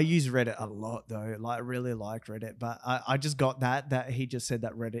 I use Reddit a lot though. Like, I really like Reddit, but I just got that he just said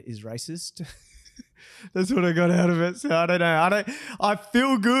that Reddit is racist. That's what I got out of it. So I don't know. I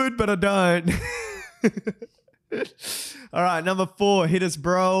feel good, but I don't. All right, number 4. Hit us,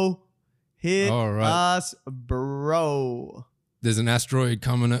 bro. Hit us, bro. There's an asteroid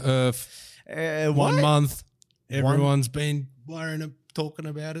coming to Earth. 1 month. Everyone's been worrying, talking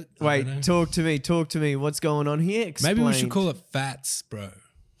about it. Wait, talk to me. What's going on here? Explain. Maybe we should call it FATS, bro.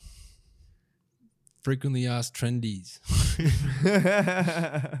 Frequently asked trendies.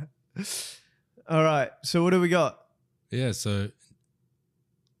 All right. So what do we got? Yeah. So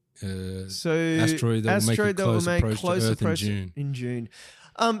asteroid that will make a close approach to Earth in June.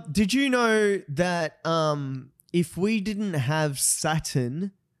 Did you know that if we didn't have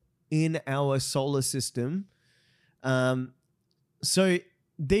Saturn in our solar system, so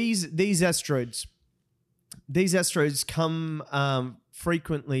these asteroids come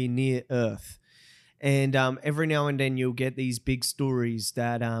frequently near Earth, and every now and then you'll get these big stories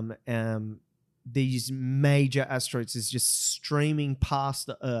that these major asteroids is just streaming past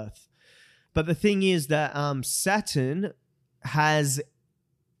the Earth. But the thing is that Saturn has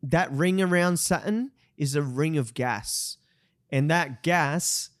that ring around Saturn is a ring of gas, and that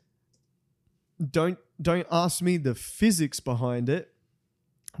gas, don't ask me the physics behind it,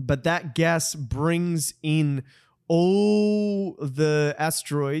 but that gas brings in all the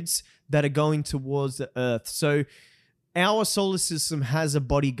asteroids that are going towards the Earth. So our solar system has a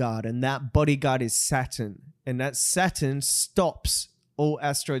bodyguard, and that bodyguard is Saturn. And that Saturn stops all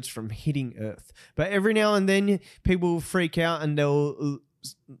asteroids from hitting Earth. But every now and then, people will freak out and they'll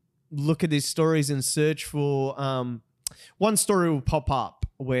look at these stories and search for... one story will pop up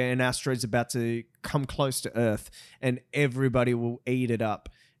where an asteroid's about to come close to Earth, and everybody will eat it up.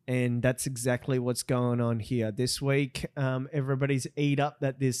 And that's exactly what's going on here. This week, everybody's eat up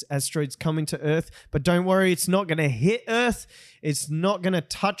that this asteroid's coming to Earth. But don't worry, it's not going to hit Earth. It's not going to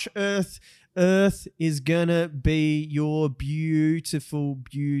touch Earth. Earth is going to be your beautiful,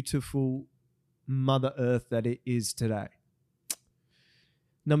 beautiful Mother Earth that it is today.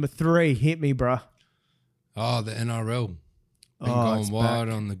 Number 3, hit me, bruh. Oh, the NRL. Been going wild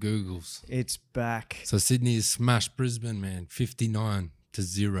on the Googles. It's back. So Sydney has smashed Brisbane, man. 59-0.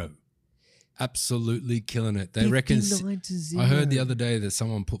 Absolutely killing it. They reckon. 59-0. I heard the other day that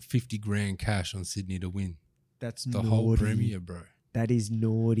someone put 50 grand cash on Sydney to win. That's the naughty. whole Premier, bro. That is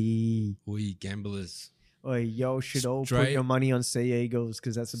naughty. We gamblers. Oh, y'all should all put your money on Sea Eagles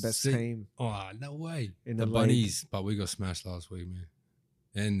because that's the best team. Oh, no way. In the the Bunnies. But we got smashed last week, man.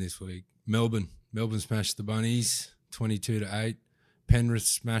 And this week. Melbourne smashed the Bunnies 22-8. Penrith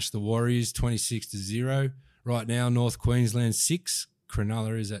smashed the Warriors 26-0. Right now, North Queensland 6.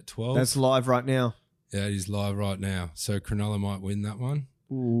 Cronulla is at 12. That's live right now. Yeah, it is live right now. So Cronulla might win that one.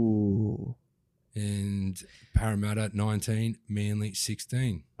 Ooh. And Parramatta 19, Manly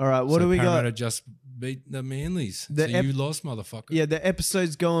 16. All right, what So do we Parramatta got? just beat the Manlys. The So you lost, motherfucker. Yeah, the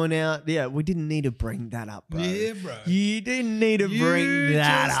episode's going out. Yeah, we didn't need to bring that up, bro. Yeah, bro. You didn't need to bring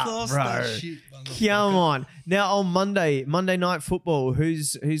that just up, lost bro. that shit, motherfucker. Come on. Now on Monday Night Football,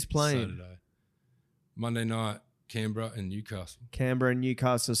 who's playing? Saturday. Monday night, Canberra and Newcastle. Canberra and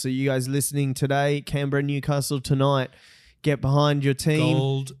Newcastle. So you guys listening today, Canberra and Newcastle tonight. Get behind your team.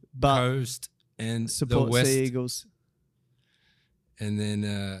 Gold but Coast and the support West. Sea Eagles. And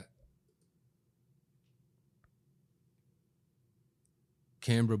then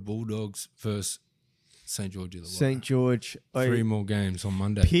Canberra Bulldogs versus St. George Illawarra. St. George. 3 more games on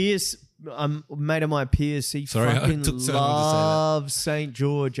Monday. Pierce, mate of my Pierce, he Sorry, I fucking took so long to say that. loves St.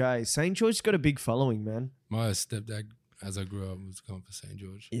 George, eh? St. George's got a big following, man. My stepdad, as I grew up, was going for St.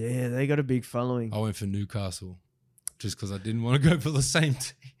 George. Yeah, they got a big following. I went for Newcastle just because I didn't want to go for the same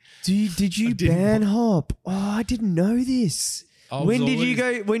team. Did you ban hop? Oh, I didn't know this. When did you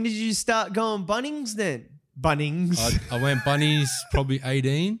go? When did you start going Bunnings then? Bunnings. I went Bunnies probably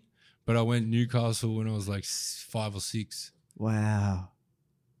 18, but I went Newcastle when I was like 5 or 6. Wow.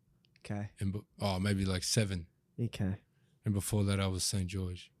 Okay. And maybe like 7. Okay. And before that, I was St.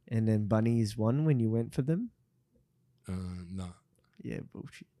 George. And then Bunnies won when you went for them? No. Yeah,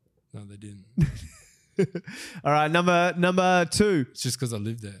 bullshit. No, they didn't. All right, number 2. It's just because I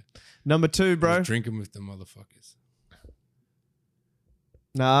lived there. Number 2, I bro. was drinking with the motherfuckers.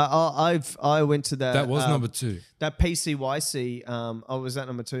 Nah, I went to that. That was number 2. That PCYC. Was that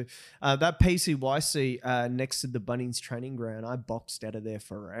number 2? That PCYC next to the Bunnings training ground. I boxed out of there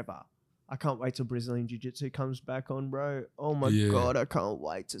forever. I can't wait till Brazilian Jiu Jitsu comes back on, bro. Oh my god, I can't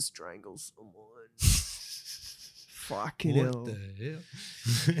wait to strangle someone. Fucking hell. What the hell?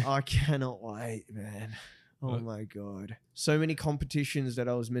 I cannot wait, man. Oh my god. So many competitions that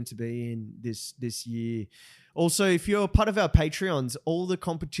I was meant to be in this year. Also, if you're a part of our Patreons, all the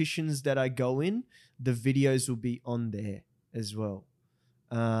competitions that I go in, the videos will be on there as well.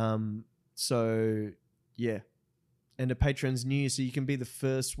 So yeah. And the Patreon's new, so you can be the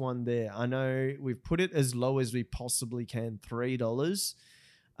first one there. I know we've put it as low as we possibly can, $3.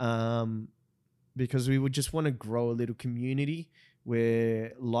 Because we would just want to grow a little community.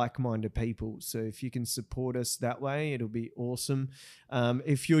 We're like-minded people. So if you can support us that way, it'll be awesome.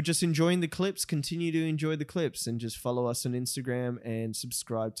 If you're just enjoying the clips, continue to enjoy the clips and just follow us on Instagram and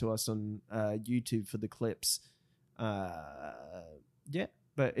subscribe to us on YouTube for the clips. Yeah.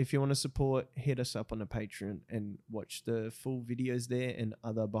 But if you want to support, hit us up on a Patreon and watch the full videos there and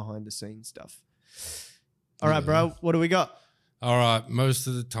other behind-the-scenes stuff. All right, bro. What do we got? All right. Most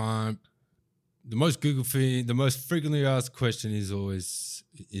of the time, the most frequently asked question is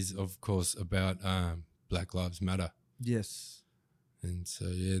of course about Black Lives Matter. Yes. And so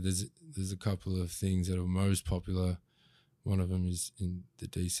yeah, there's a couple of things that are most popular. One of them is in the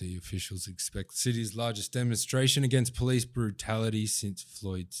DC officials expect the city's largest demonstration against police brutality since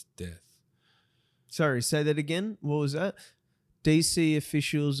Floyd's death. Sorry, say that again. What was that? DC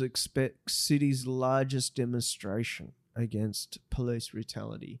officials expect city's largest demonstration against police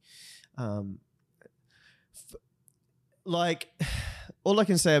brutality. All I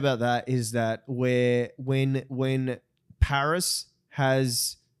can say about that is that when Paris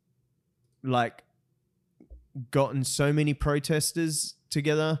has gotten so many protesters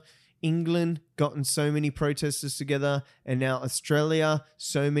together, England gotten so many protesters together, and now Australia,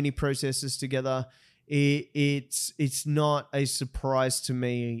 so many protesters together, it's not a surprise to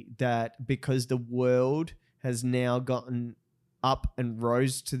me that because the world has now gotten up and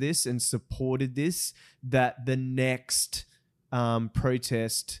rose to this and supported this, that the next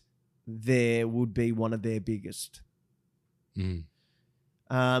protest there would be one of their biggest.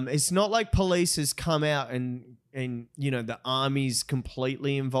 It's not like police has come out and the army's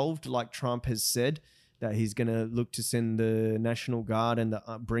completely involved, like Trump has said that he's going to look to send the National Guard and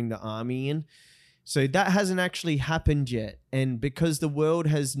bring the army in. So that hasn't actually happened yet. And because the world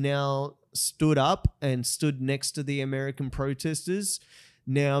has now stood up and stood next to the American protesters,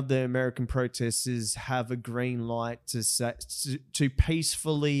 now the American protesters have a green light to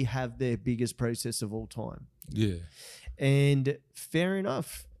peacefully have their biggest protest of all time. Yeah. And fair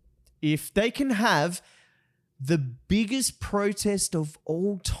enough. If they can have the biggest protest of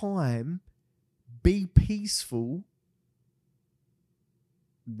all time be peaceful,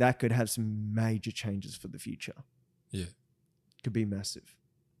 that could have some major changes for the future. Yeah. Could be massive.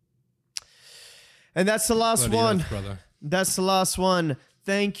 And that's the last one. Brother. That's the last one.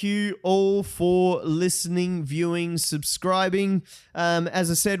 Thank you all for listening, viewing, subscribing.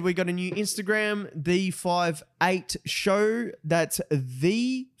 As I said, we got a new Instagram, the58 show. That's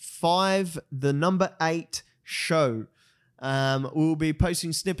the8 show. We'll be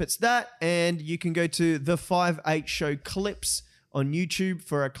posting snippets that, and you can go to the 58 show clips on YouTube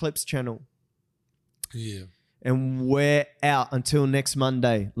for our clips channel. Yeah. And we're out until next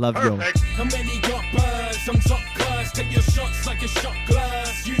Monday. Love y'all. How many got bars? I'm top class. Take your shots like a shot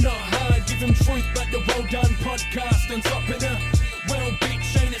glass. You not hard, give him truth, but the well done podcast on top of the well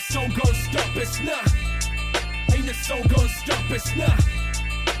beach. Ain't a soul gonna stop us, nah. Ain't a soul gonna stop us, nah.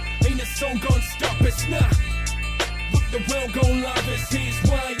 Ain't a soul gonna stop us, nah. Look, the world gon' love us. Here's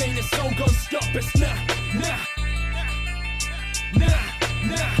why ain't a soul gonna stop us, nah, nah.